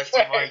 so it's fresh in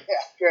my mind.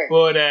 Great.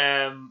 But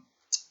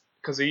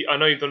because I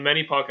know you've done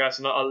many podcasts,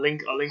 and I'll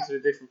link to the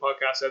different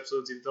podcast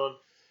episodes you've done.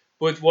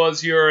 But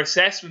was your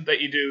assessment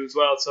that you do as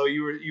well? So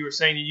you were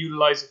saying you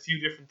utilize a few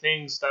different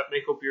things that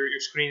make up your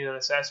screening and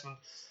assessment.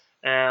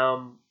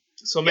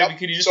 So maybe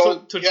could you just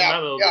touch on that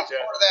a little bit?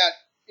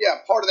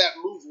 Part of that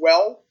move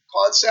well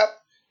concept.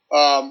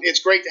 It's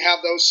great to have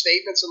those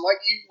statements, and like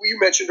you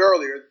mentioned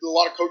earlier, a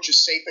lot of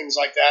coaches say things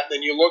like that. And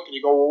then you look and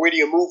you go, "Well, where do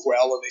you move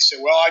well?" And they say,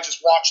 "Well, I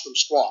just watch them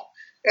squat."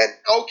 And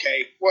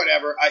okay,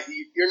 whatever.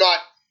 You're not,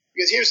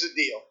 because here's the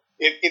deal.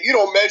 If you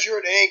don't measure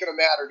it, it ain't going to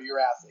matter to your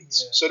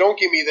athletes. Yeah. So don't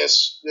give me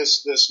this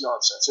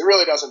nonsense. It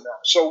really doesn't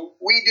matter. So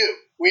we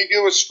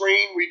do a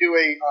screen. We do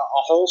a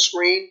whole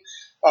screen.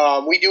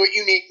 We do it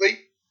uniquely.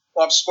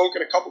 I've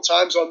spoken a couple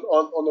times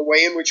on the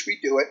way in which we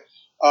do it.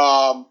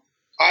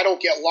 I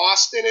don't get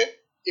lost in it.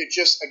 It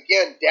just,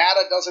 again,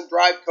 data doesn't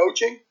drive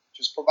coaching. It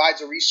just provides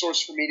a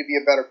resource for me to be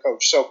a better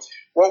coach. So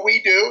what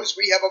we do is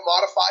we have a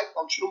modified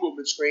functional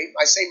movement screen.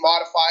 I say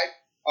modified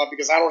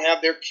because I don't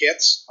have their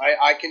kits.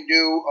 I can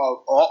do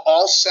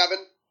all 7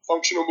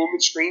 functional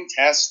movement screen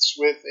tests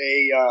with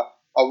a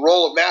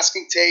roll of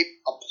masking tape,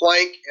 a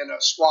plank, and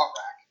a squat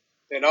rack.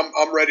 And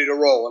I'm ready to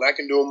roll, and I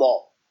can do them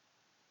all.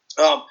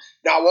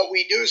 Now, what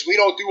we do is we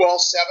don't do all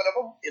 7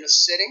 of them in a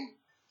sitting.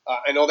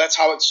 I know that's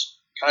how it's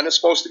kind of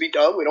supposed to be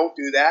done. We don't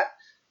do that.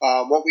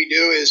 What we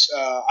do is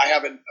I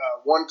have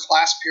one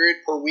class period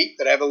per week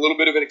that I have a little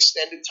bit of an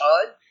extended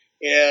time.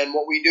 And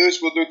what we do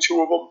is we'll do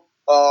 2 of them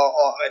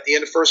at the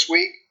end of first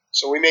week.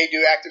 So we may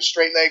do active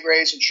straight leg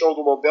raise and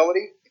shoulder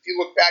mobility. If you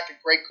look back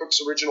at Greg Cook's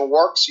original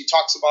works, he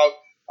talks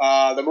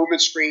about the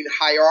movement screen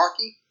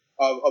hierarchy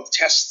of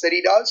tests that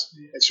he does.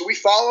 Yeah. And so we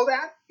follow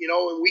that.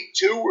 In week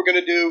 2, we're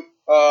going to do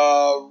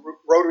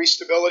rotary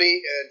stability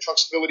and trunk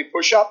stability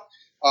push-up.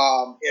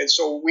 And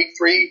so week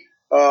 3,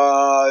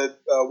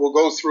 we'll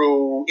go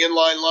through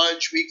inline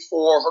lunge. Week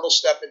 4, hurdle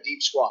step and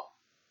deep squat.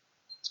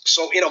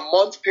 So in a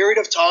month period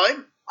of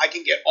time, I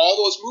can get all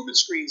those movement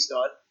screens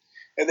done.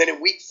 And then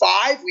in week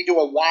 5, we do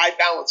a Y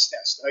balance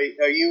test.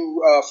 Are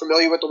you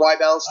familiar with the Y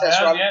balance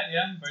test, Robert?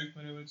 Yeah, I'm very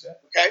familiar with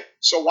that. Okay,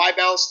 so Y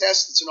balance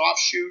test, it's an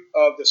offshoot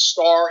of the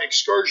STAR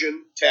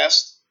excursion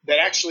test that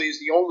actually is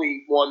the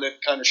only one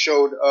that kind of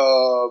showed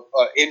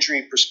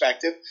injury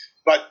perspective.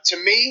 But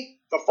to me,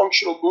 the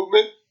functional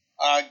movement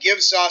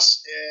gives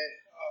us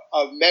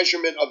a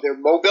measurement of their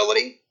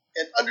mobility.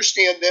 And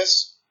understand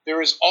this,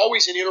 there is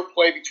always an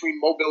interplay between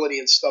mobility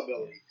and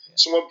stability.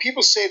 So when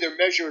people say they're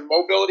measuring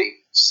mobility,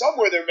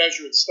 somewhere they're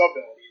measuring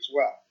stability as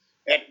well.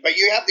 But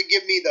you have to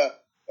give me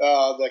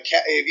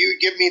if you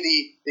give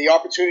me the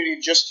opportunity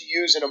just to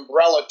use an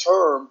umbrella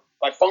term,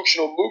 my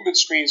functional movement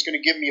screen is going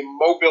to give me a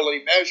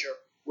mobility measure,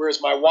 whereas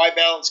my Y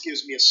balance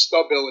gives me a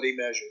stability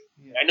measure.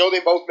 Yeah. I know they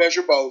both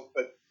measure both,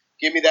 but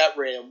give me that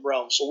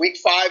realm. So week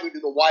 5, we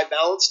do the Y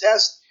balance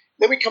test.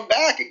 Then we come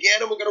back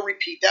again, and we're going to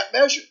repeat that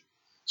measure.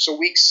 So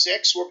week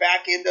 6, we're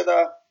back into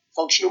the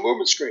functional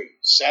movement screen.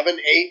 7,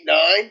 8,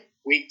 9.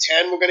 Week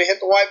 10, we're going to hit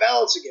the Y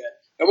balance again.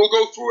 And we'll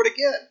go through it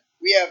again.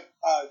 We have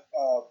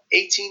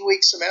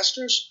 18-week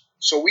semesters.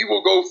 So we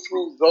will go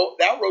through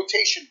that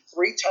rotation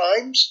 3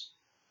 times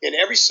in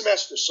every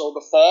semester. So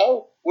the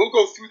fall, we'll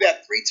go through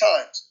that 3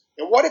 times.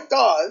 And what it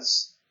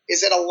does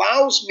is it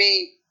allows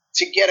me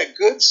to get a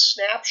good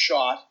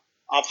snapshot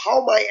of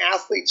how my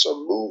athletes are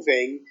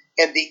moving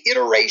and the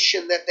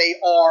iteration that they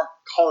are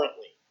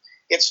currently.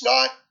 It's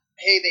not,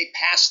 hey, they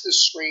passed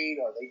this screen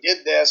or they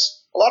did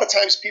this. A lot of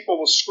times people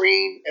will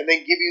screen and then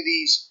give you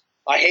these,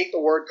 I hate the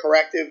word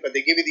corrective, but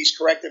they give you these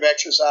corrective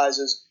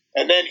exercises,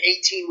 and then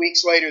 18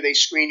 weeks later they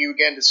screen you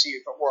again to see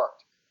if it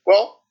worked.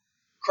 Well,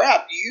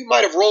 crap, you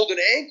might have rolled an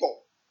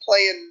ankle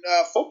playing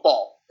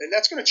football, and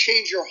that's going to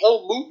change your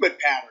whole movement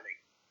patterning.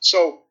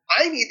 So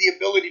I need the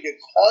ability to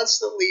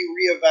constantly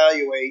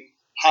reevaluate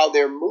how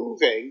they're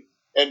moving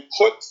and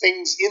put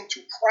things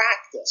into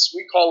practice.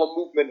 We call them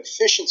movement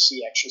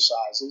efficiency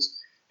exercises.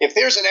 If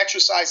there's an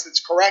exercise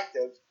that's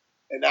corrective,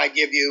 and I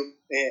give you,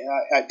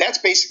 that's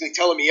basically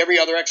telling me every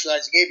other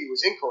exercise I gave you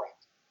was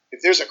incorrect.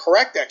 If there's a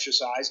correct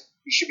exercise,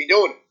 you should be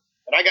doing it.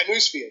 And I got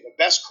news for you.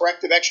 The best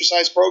corrective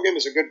exercise program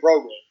is a good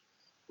program.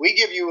 We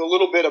give you a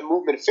little bit of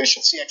movement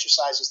efficiency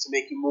exercises to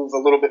make you move a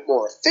little bit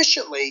more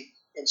efficiently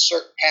in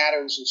certain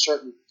patterns and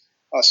certain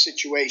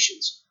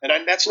situations.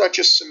 And that's not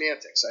just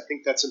semantics. I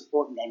think that's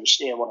important to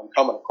understand what I'm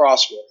coming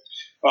across with.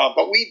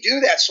 But we do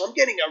that, so I'm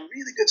getting a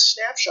really good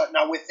snapshot.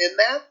 Now, within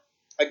that,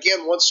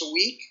 again, once a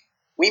week,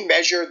 we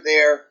measure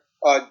their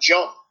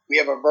jump. We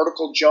have a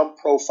vertical jump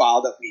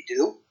profile that we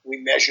do.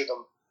 We measure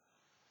them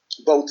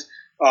both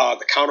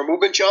the counter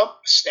movement jump,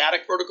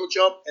 static vertical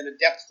jump, and a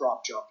depth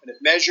drop jump. And it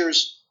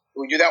measures,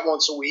 we do that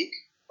once a week,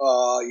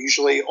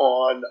 usually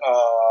on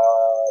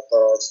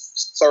the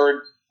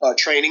 3rd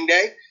training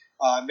day.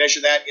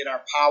 measure that in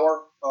our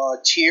power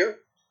tier.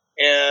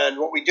 And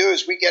what we do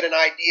is we get an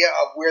idea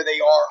of where they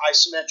are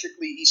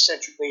isometrically,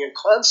 eccentrically, and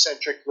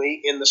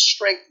concentrically in the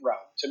strength realm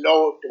to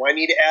know, do I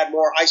need to add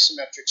more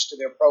isometrics to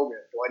their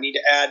program? Do I need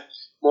to add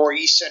more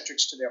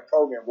eccentrics to their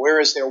program? Where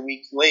is their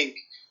weak link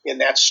in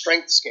that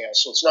strength scale?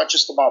 So it's not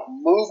just about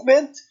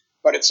movement,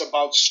 but it's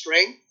about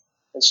strength.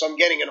 And so I'm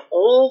getting an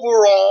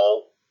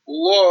overall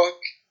look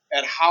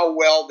at how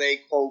well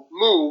they, quote,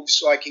 move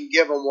so I can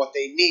give them what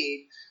they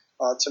need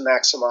to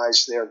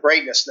maximize their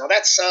greatness. Now,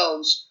 that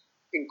sounds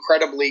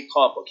incredibly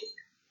complicated.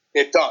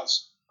 It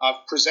does.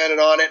 I've presented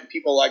on it, and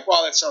people are like,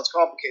 wow, that sounds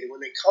complicated.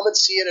 When they come and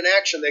see it in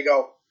action, they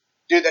go,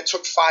 dude, that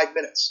took 5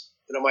 minutes.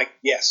 And I'm like,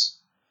 yes,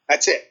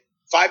 that's it.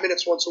 5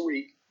 minutes once a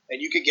week,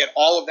 and you can get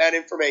all of that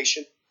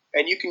information,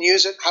 and you can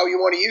use it how you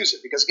want to use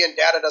it, because, again,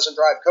 data doesn't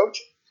drive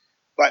coaching.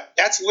 But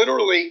that's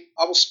literally,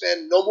 I will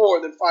spend no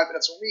more than 5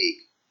 minutes a week,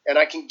 and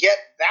I can get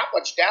that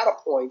much data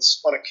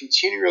points on a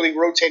continually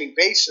rotating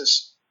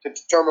basis to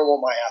determine what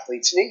my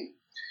athletes need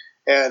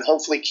and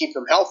hopefully keep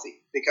them healthy.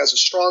 Because a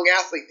strong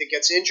athlete that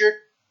gets injured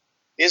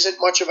isn't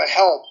much of a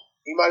help.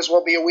 He might as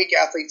well be a weak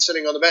athlete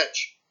sitting on the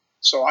bench.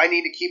 So I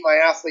need to keep my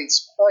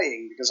athletes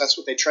playing because that's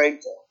what they train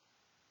for.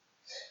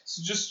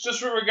 So just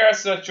with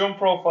regards to that jump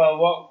profile,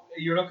 what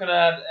you're looking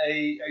at are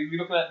you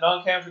looking at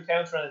non-counter,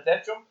 counter, and a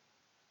depth jump?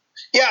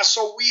 Yeah,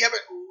 so we have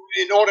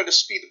in order to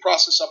speed the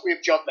process up, we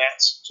have jump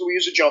mats. So we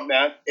use a jump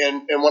mat,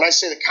 and when I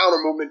say the counter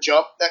movement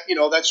jump,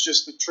 that's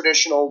just the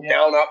traditional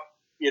down up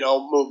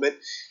movement.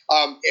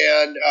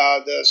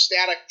 The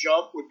static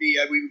jump would be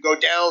we would go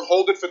down,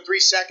 hold it for 3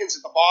 seconds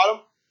at the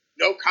bottom,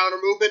 no counter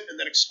movement, and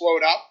then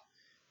explode up.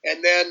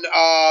 And then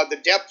the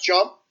depth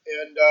jump,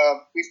 and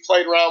we've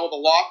played around with a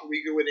lot.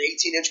 We go with an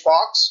 18-inch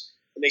box,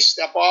 and they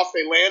step off,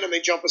 they land, and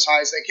they jump as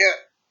high as they can.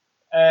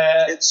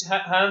 It's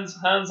hands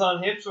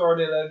on hips, or are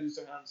they allowed to use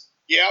their hands?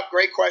 Yeah,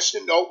 great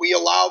question. No, we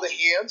allow the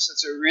hands.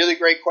 That's a really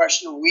great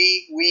question.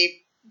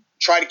 We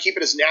try to keep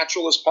it as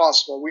natural as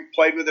possible. We've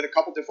played with it a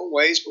couple different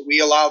ways, but we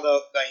allow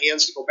the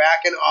hands to go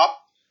back and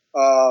up,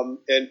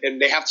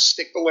 and they have to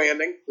stick the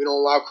landing. We don't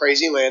allow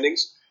crazy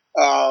landings,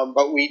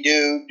 but we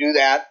do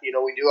that. We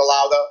do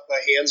allow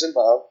the hands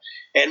involved.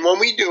 And when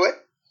we do it,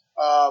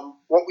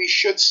 what we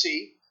should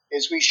see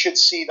is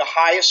the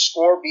highest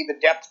score be the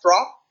depth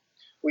drop.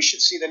 We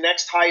should see the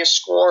next highest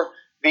score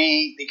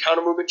be the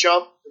counter movement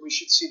jump, and we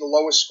should see the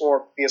lowest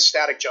score be a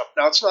static jump.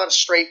 Now, it's not a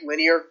straight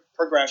linear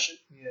progression,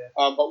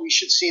 but we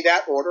should see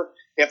that order.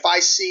 If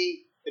I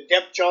see the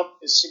depth jump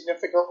is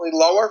significantly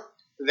lower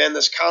than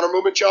this counter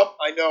movement jump,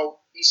 I know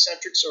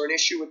eccentrics are an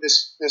issue with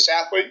this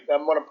athlete.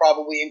 I'm going to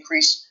probably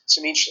increase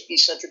some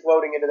eccentric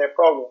loading into their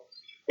program.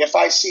 If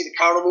I see the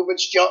counter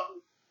movements jump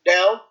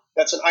down,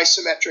 that's an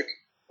isometric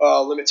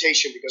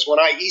limitation, because when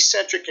I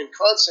eccentric and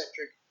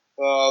concentric,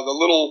 the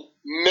little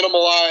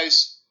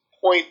minimalized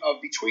point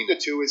of between the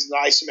two is the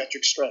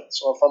isometric strength.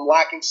 So if I'm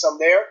lacking some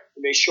there, it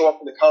may show up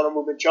in the counter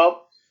movement jump.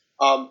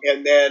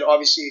 And then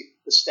obviously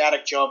the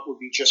static jump would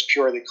be just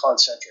purely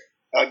concentric.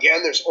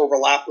 Again, there's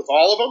overlap with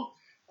all of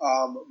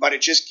them, but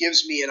it just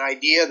gives me an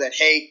idea that,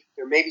 hey,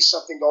 there may be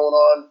something going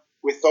on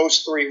with those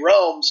three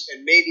realms,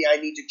 and maybe I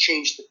need to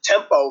change the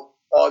tempo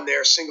on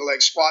their single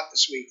leg squat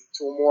this week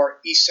to a more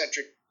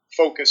eccentric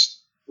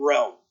focused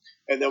realm.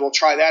 And then we'll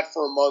try that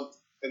for a month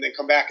and then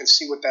come back and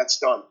see what that's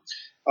done.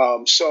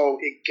 So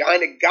it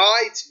kind of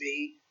guides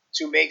me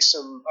to make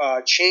some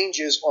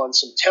changes on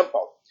some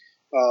tempo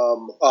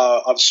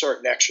of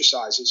certain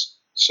exercises.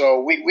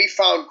 So we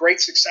found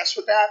great success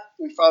with that.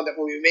 We found that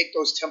when we make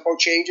those tempo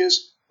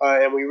changes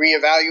and we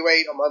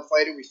reevaluate a month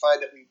later, we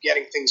find that we're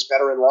getting things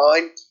better in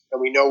line, and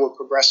we know we're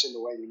progressing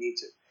the way we need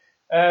to.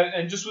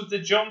 And just with the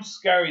jumps,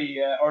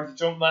 Gary, or the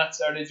jump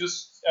mats, are they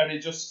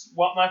just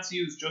what mats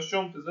you use? Just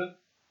Jump, is it?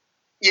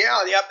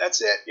 Yeah, yep,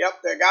 that's it.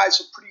 Yep, the guys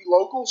are pretty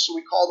local, so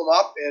we called them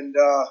up and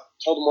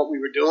told them what we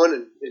were doing,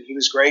 and he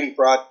was great. He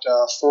brought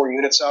 4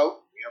 units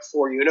out. We have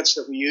 4 units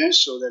that we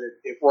use so that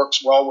it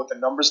works well with the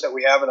numbers that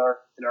we have in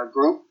our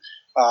group.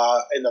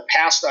 In the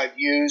past, I've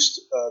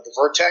used the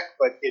Vertec,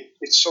 but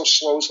it so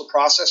slows the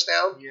process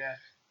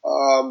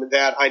down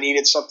that I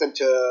needed something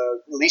to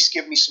at least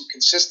give me some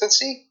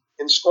consistency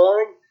in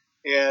scoring.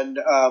 And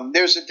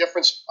there's a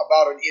difference,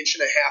 about 1.5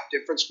 inches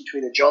difference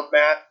between the jump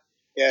mat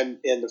and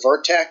the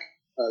Vertec.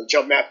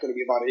 Jump mat going to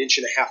be about 1.5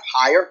 inches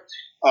higher,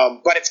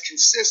 but it's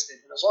consistent.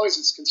 And as long as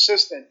it's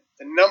consistent,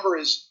 the number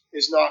is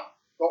not,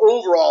 the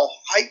overall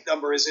height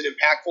number isn't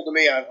impactful to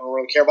me. I don't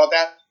really care about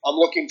that. I'm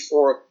looking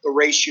for the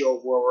ratio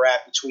of where we're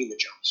at between the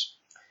jumps.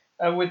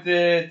 And with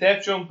the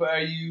depth jump,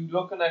 are you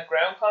looking at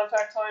ground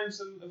contact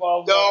times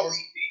involved? No,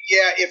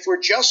 yeah, if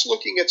we're just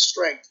looking at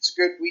strength, it's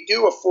good. We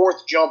do a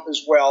 4th jump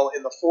as well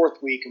in the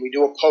 4th week, and we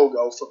do a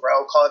pogo for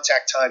ground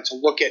contact time to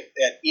look at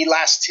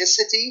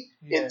elasticity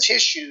in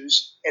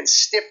tissues and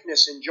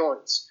stiffness in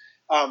joints.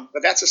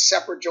 But that's a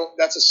separate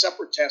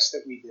test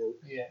that we do.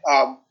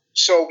 Yeah.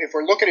 So if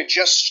we're looking at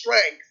just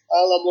strength,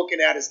 all I'm looking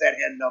at is that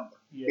end number.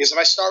 Yeah. Because if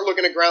I start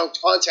looking at ground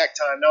contact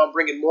time, now I'm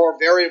bringing more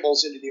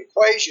variables into the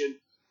equation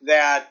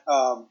that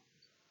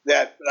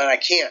I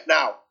can't.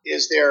 Now,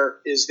 is there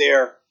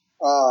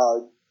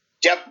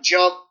depth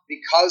jump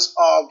because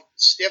of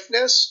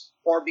stiffness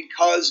or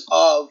because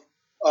of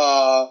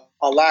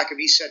a lack of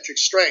eccentric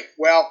strength?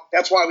 Well,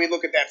 that's why we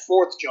look at that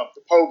fourth jump,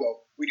 the pogo.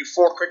 We do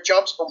 4 quick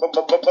jumps, boom, boom,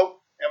 boom, boom, boom,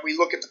 and we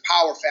look at the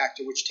power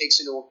factor, which takes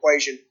into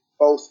equation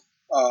both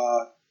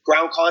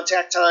ground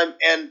contact time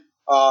and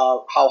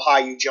how high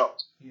you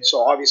jumped. Yeah.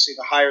 So obviously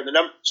the higher the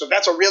number. So if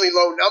that's a really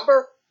low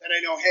number, then I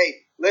know,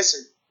 hey,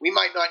 listen, we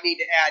might not need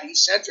to add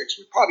eccentrics.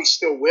 We probably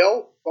still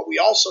will, but we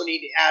also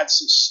need to add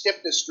some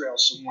stiffness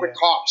drills, some quick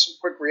hops, some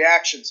quick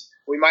reactions.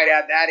 We might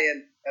add that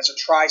in as a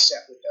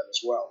tricep with them as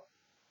well.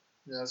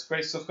 Yeah, that's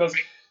great stuff. Because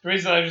the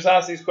reason I just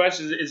asked these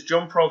questions is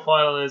jump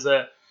profiling is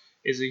a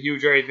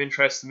huge area of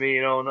interest to me.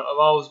 You know, and I've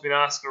always been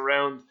asking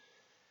around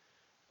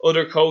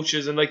other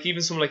coaches and like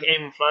even someone like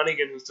Eamon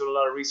Flanagan, who's done a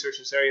lot of research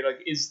in this area.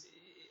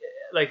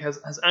 Like,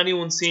 has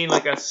anyone seen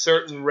like a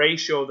certain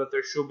ratio that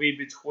there should be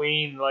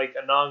between like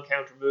a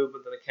non-counter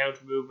movement and a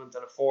counter movement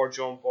and a forward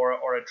jump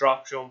or a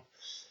drop jump?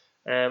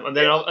 And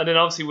then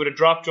obviously with a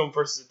drop jump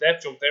versus a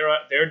depth jump,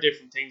 they're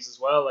different things as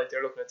well. Like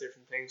they're looking at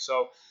different things.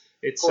 So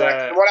it's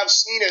correct. And what I've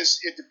seen is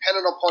it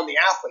dependent upon the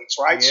athletes,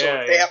 right? Yeah,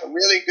 so if they have a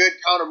really good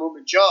counter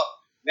movement jump,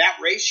 that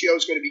ratio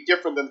is going to be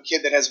different than the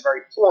kid that has a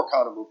very poor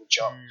counter movement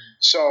jump.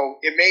 So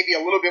it may be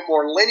a little bit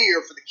more linear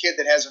for the kid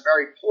that has a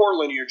very poor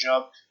linear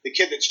jump. The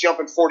kid that's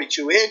jumping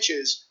 42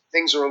 inches,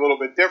 things are a little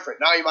bit different.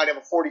 Now you might have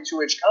a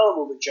 42-inch counter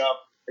movement jump,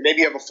 and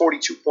maybe you have a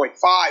 42.5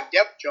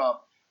 depth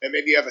jump, and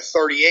maybe you have a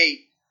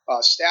 38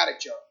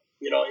 static jump.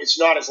 You know, it's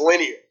not as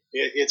linear.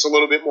 It's a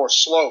little bit more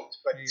sloped,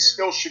 but it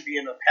still should be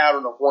in a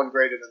pattern of one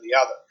greater than the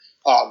other.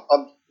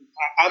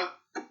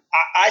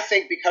 I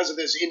think because of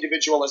this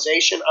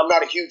individualization, I'm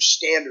not a huge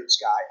standards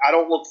guy. I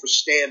don't look for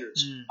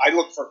standards. I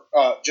look for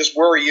just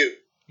where are you?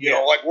 You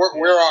know, like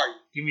where are you?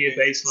 Give me a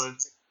baseline.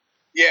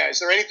 Yeah, is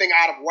there anything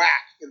out of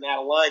whack in that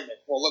alignment?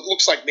 Well, it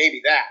looks like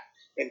maybe that.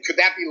 And could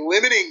that be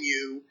limiting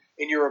you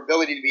in your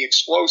ability to be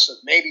explosive?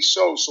 Maybe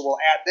so. So we'll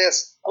add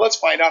this. Well, let's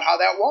find out how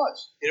that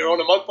was. You know,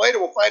 and a month later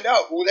we'll find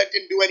out. Well, that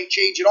didn't do any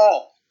change at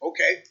all.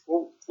 Okay,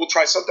 we'll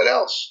try something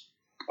else.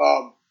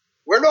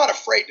 We're not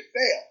afraid to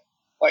fail.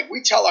 Like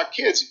we tell our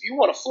kids, if you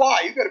want to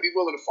fly, you got to be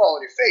willing to fall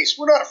on your face.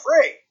 We're not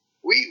afraid.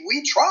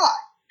 We try.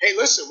 Hey,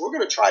 listen, we're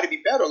going to try to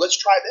be better. Let's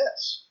try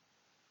this.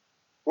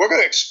 We're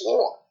going to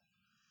explore.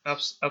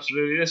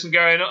 Absolutely. Listen,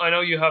 Gary, I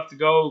know you have to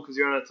go because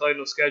you're on a tight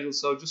enough schedule.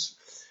 So just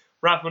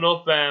wrapping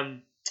up,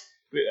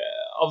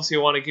 obviously I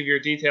want to give your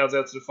details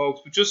out to the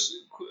folks, but just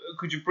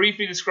could you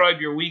briefly describe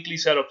your weekly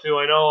setup too?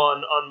 I know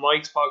on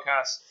Mike's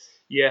podcast,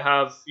 you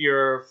have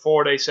your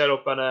 4-day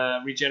setup and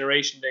a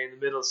regeneration day in the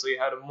middle. So you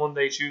had a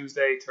Monday,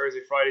 Tuesday,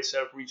 Thursday, Friday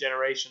setup,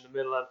 regeneration in the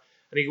middle. And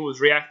I think it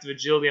was reactive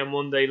agility on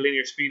Monday,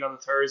 linear speed on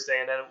the Thursday,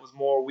 and then it was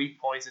more weak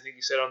points, I think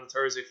you said, on the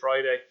Thursday,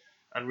 Friday,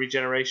 and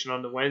regeneration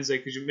on the Wednesday.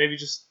 Could you maybe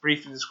just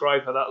briefly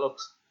describe how that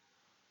looks?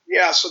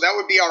 Yeah, so that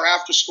would be our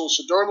after school.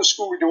 So during the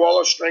school, we do all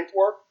our strength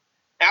work.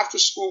 After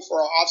school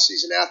for our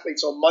off-season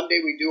athletes, on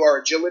Monday, we do our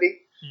agility.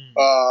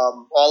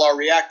 All our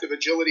reactive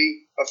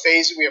agility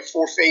phases. We have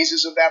 4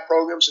 phases of that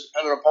program, so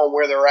depending upon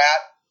where they're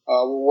at,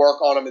 we'll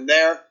work on them in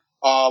there.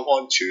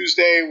 On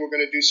Tuesday, we're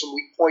going to do some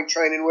weak point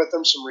training with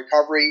them, some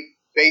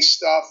recovery-based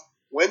stuff.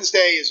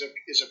 Wednesday is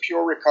a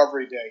pure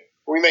recovery day.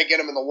 We may get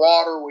them in the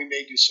water. We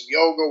may do some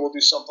yoga. We'll do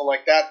something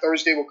like that.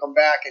 Thursday, we'll come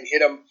back and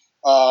hit them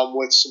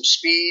with some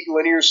speed,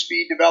 linear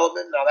speed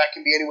development. Now, that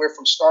can be anywhere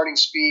from starting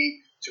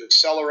speed to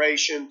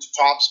acceleration to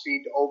top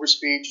speed to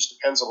overspeed. Just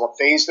depends on what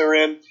phase they're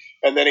in.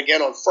 And then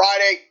again on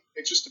Friday,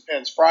 it just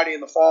depends. Friday in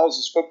the falls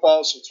is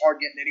football, so it's hard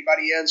getting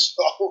anybody in.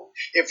 So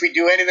if we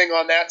do anything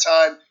on that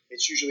time,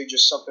 it's usually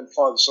just something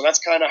fun. So that's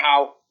kind of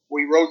how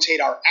we rotate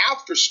our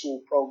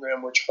after-school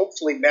program, which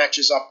hopefully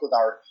matches up with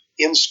our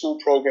in-school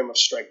program of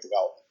strength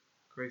development.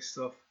 Great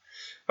stuff.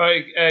 All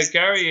right,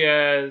 Gary,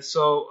 I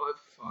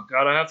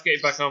have to get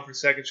you back on for a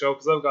second show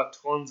because I've got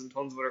tons and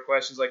tons of other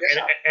questions like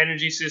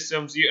energy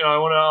systems. I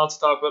want to also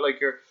talk about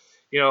like your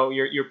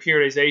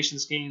periodization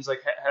schemes,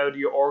 like how do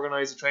you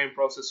organize the training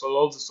process? So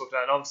loads of stuff like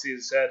that. And obviously,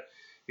 as I said,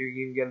 you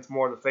can get into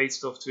more of the faith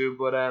stuff too.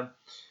 But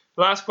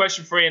last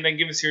question for you, and then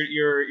give us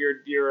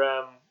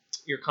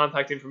your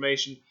contact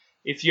information.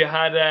 If you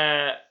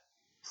had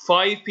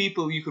 5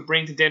 people you could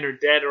bring to dinner,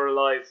 dead or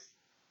alive,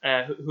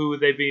 who would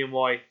they be and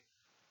why?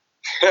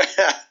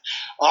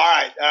 All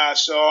right,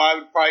 so I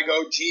would probably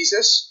go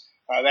Jesus.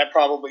 That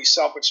probably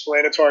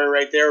self-explanatory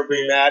right there.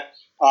 Bring that.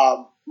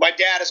 My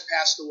dad has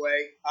passed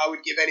away. I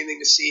would give anything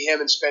to see him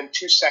and spend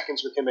 2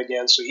 seconds with him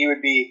again. So he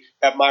would be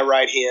at my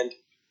right hand.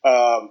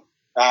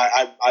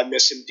 I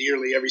miss him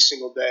dearly every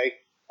single day.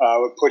 I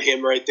would put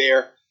him right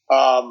there.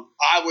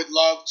 I would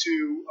love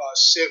to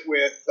sit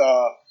with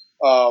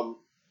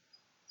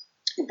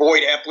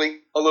Boyd Epley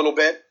a little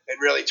bit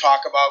and really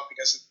talk about,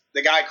 because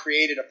the guy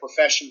created a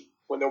profession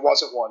when there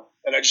wasn't one.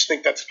 And I just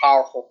think that's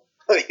powerful.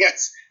 I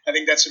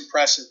think that's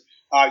impressive.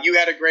 You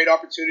had a great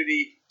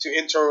opportunity to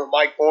intern with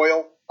Mike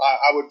Boyle.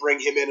 I would bring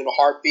him in a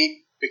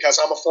heartbeat because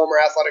I'm a former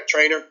athletic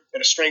trainer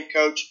and a strength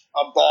coach.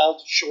 I'm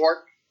bald,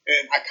 short,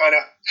 and I kind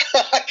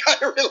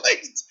of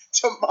relate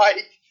to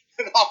Mike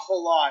an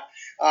awful lot.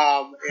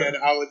 And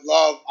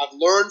I've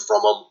learned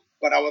from him,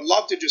 but I would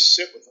love to just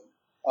sit with him.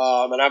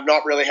 And I've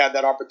not really had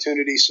that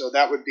opportunity, so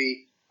that would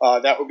be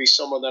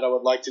someone that I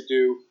would like to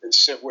do and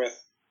sit with.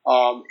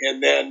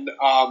 And then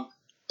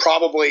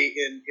probably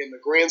in the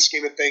grand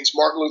scheme of things,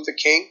 Martin Luther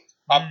King.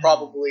 I'd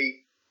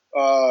probably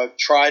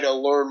try to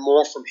learn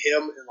more from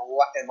him in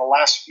the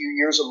last few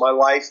years of my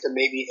life than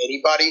maybe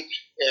anybody,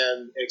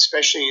 and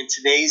especially in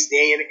today's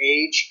day and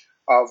age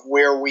of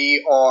where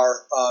we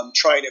are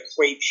trying to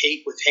equate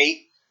hate with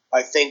hate.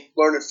 I think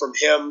learning from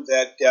him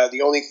that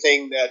the only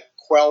thing that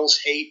quells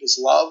hate is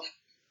love,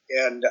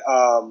 and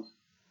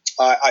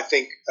I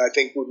think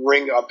would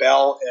ring a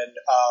bell, and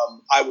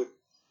that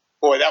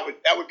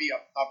would be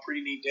a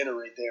pretty neat dinner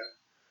right there.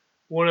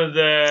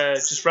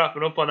 Just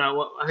wrapping up on that,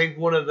 I think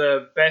one of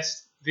the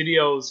best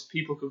videos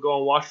people could go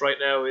and watch right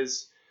now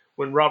is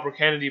when Robert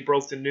Kennedy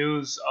broke the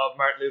news of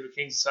Martin Luther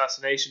King's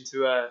assassination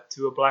to a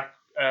black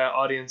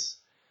audience,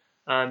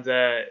 and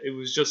it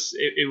was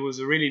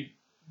a really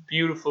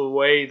beautiful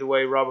way the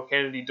way Robert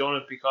Kennedy done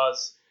it,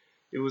 because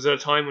it was at a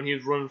time when he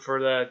was running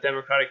for the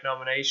Democratic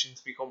nomination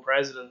to become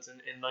president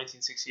in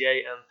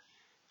 1968, and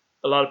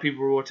a lot of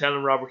people were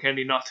telling Robert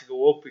Kennedy not to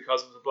go up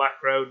because it was a black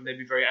crowd and they'd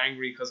be very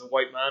angry because a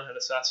white man had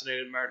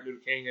assassinated Martin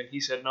Luther King, and he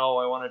said, no,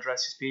 I want to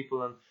address these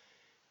people. And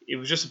it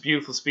was just a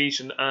beautiful speech,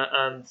 and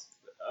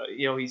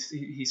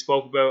he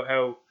spoke about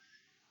how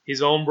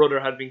his own brother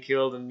had been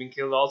killed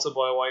also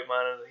by a white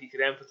man, and he could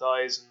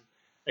empathize. And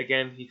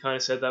again, he kind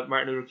of said that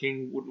Martin Luther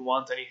King wouldn't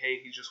want any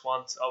hate; he just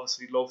wants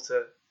obviously love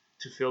to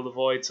fill the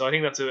void. So I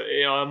think I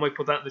might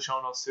put that in the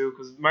show notes too,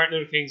 because Martin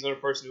Luther King's another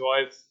person who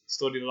I've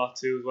studied a lot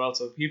too as well.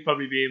 So he'd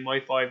probably be in my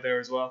 5 there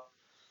as well.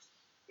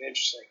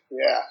 Interesting.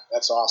 Yeah,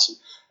 that's awesome.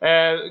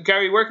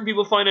 Gary, where can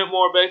people find out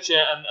more about you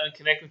and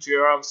connect with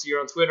you? You're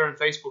on Twitter and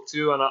Facebook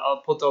too, and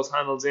I'll put those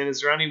handles in.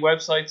 Is there any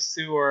websites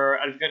too, or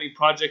have you got any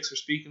projects or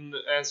speaking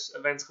events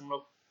coming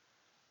up?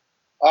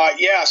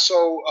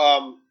 So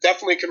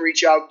definitely can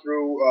reach out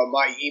through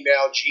my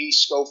email,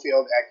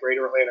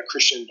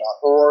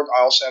 gschofield@greateratlantachristian.org.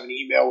 I also have an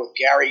email with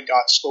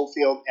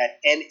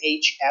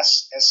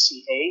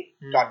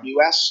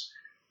gary.schofield@nhssca.us.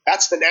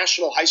 That's the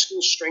National High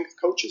School Strength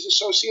Coaches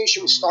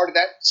Association. We started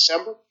that in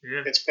December.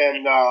 Yeah. It's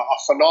been a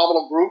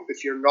phenomenal group.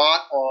 If you're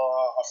not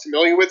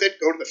familiar with it,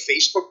 go to the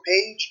Facebook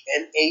page,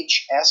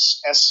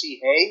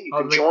 NHSSCA. You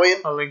can join.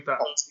 I'll link that.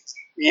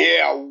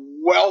 Yeah,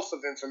 wealth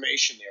of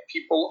information there.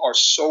 People are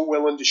so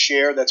willing to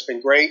share. That's been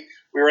great.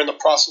 We're in the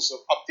process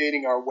of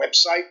updating our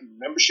website and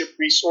membership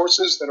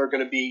resources that are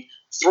going to be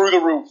through the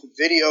roof, with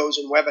videos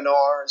and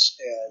webinars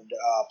and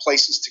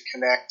places to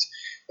connect.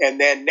 And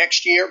then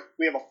next year,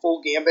 we have a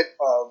full gambit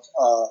of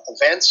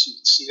events. You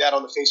can see that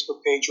on the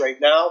Facebook page right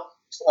now,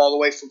 all the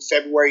way from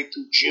February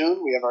through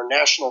June. We have our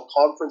national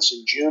conference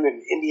in June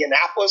in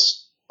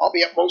Indianapolis. I'll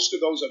be at most of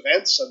those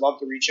events. I'd love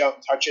to reach out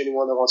and touch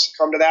anyone that wants to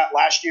come to that.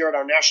 Last year at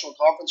our national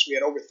conference, we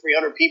had over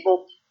 300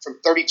 people from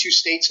 32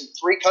 states and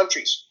 3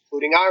 countries,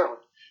 including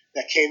Ireland,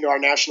 that came to our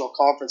national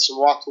conference and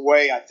walked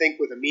away, I think,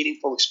 with a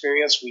meaningful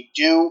experience. We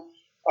do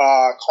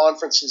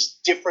conferences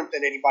different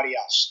than anybody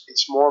else.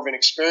 It's more of an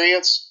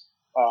experience.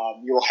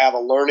 You will have a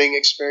learning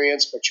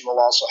experience, but you will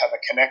also have a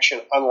connection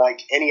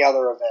unlike any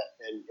other event.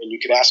 And you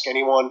could ask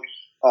anyone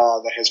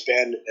that has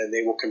been, and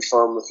they will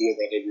confirm with you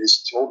that it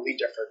is totally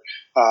different.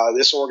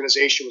 This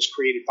organization was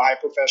created by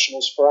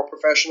professionals for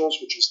professionals,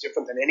 which is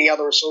different than any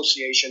other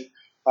association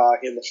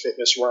in the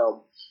fitness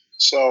realm.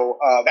 So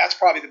that's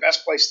probably the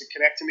best place to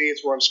connect to me.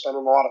 It's where I'm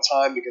spending a lot of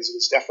time because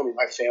it's definitely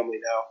my family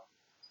now.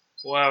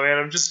 Wow, man,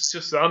 I'm just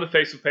on the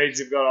Facebook page.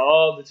 You've got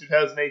all the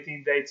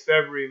 2018 dates: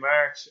 February,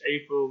 March,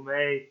 April,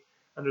 May.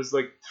 And there's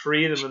like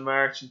 3 of them in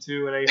March and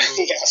 2 in April.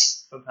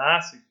 Yes.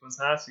 Fantastic.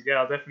 Yeah,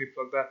 I'll definitely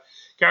plug that.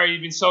 Gary,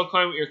 you've been so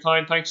kind with your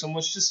time. Thanks so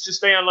much. Just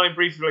stay online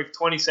briefly for like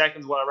 20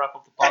 seconds while I wrap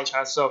up the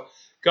podcast. So,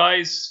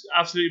 guys,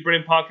 absolutely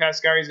brilliant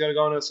podcast. Gary's got to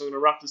go now, so I'm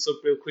going to wrap this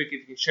up real quick. If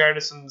you can share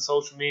this on the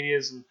social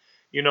medias and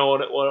you know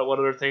what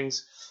other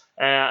things.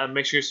 And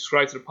make sure you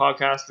subscribe to the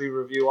podcast, leave a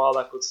review, all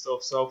that good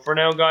stuff. So, for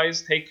now,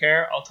 guys, take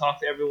care. I'll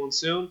talk to everyone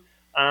soon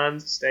and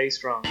stay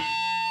strong.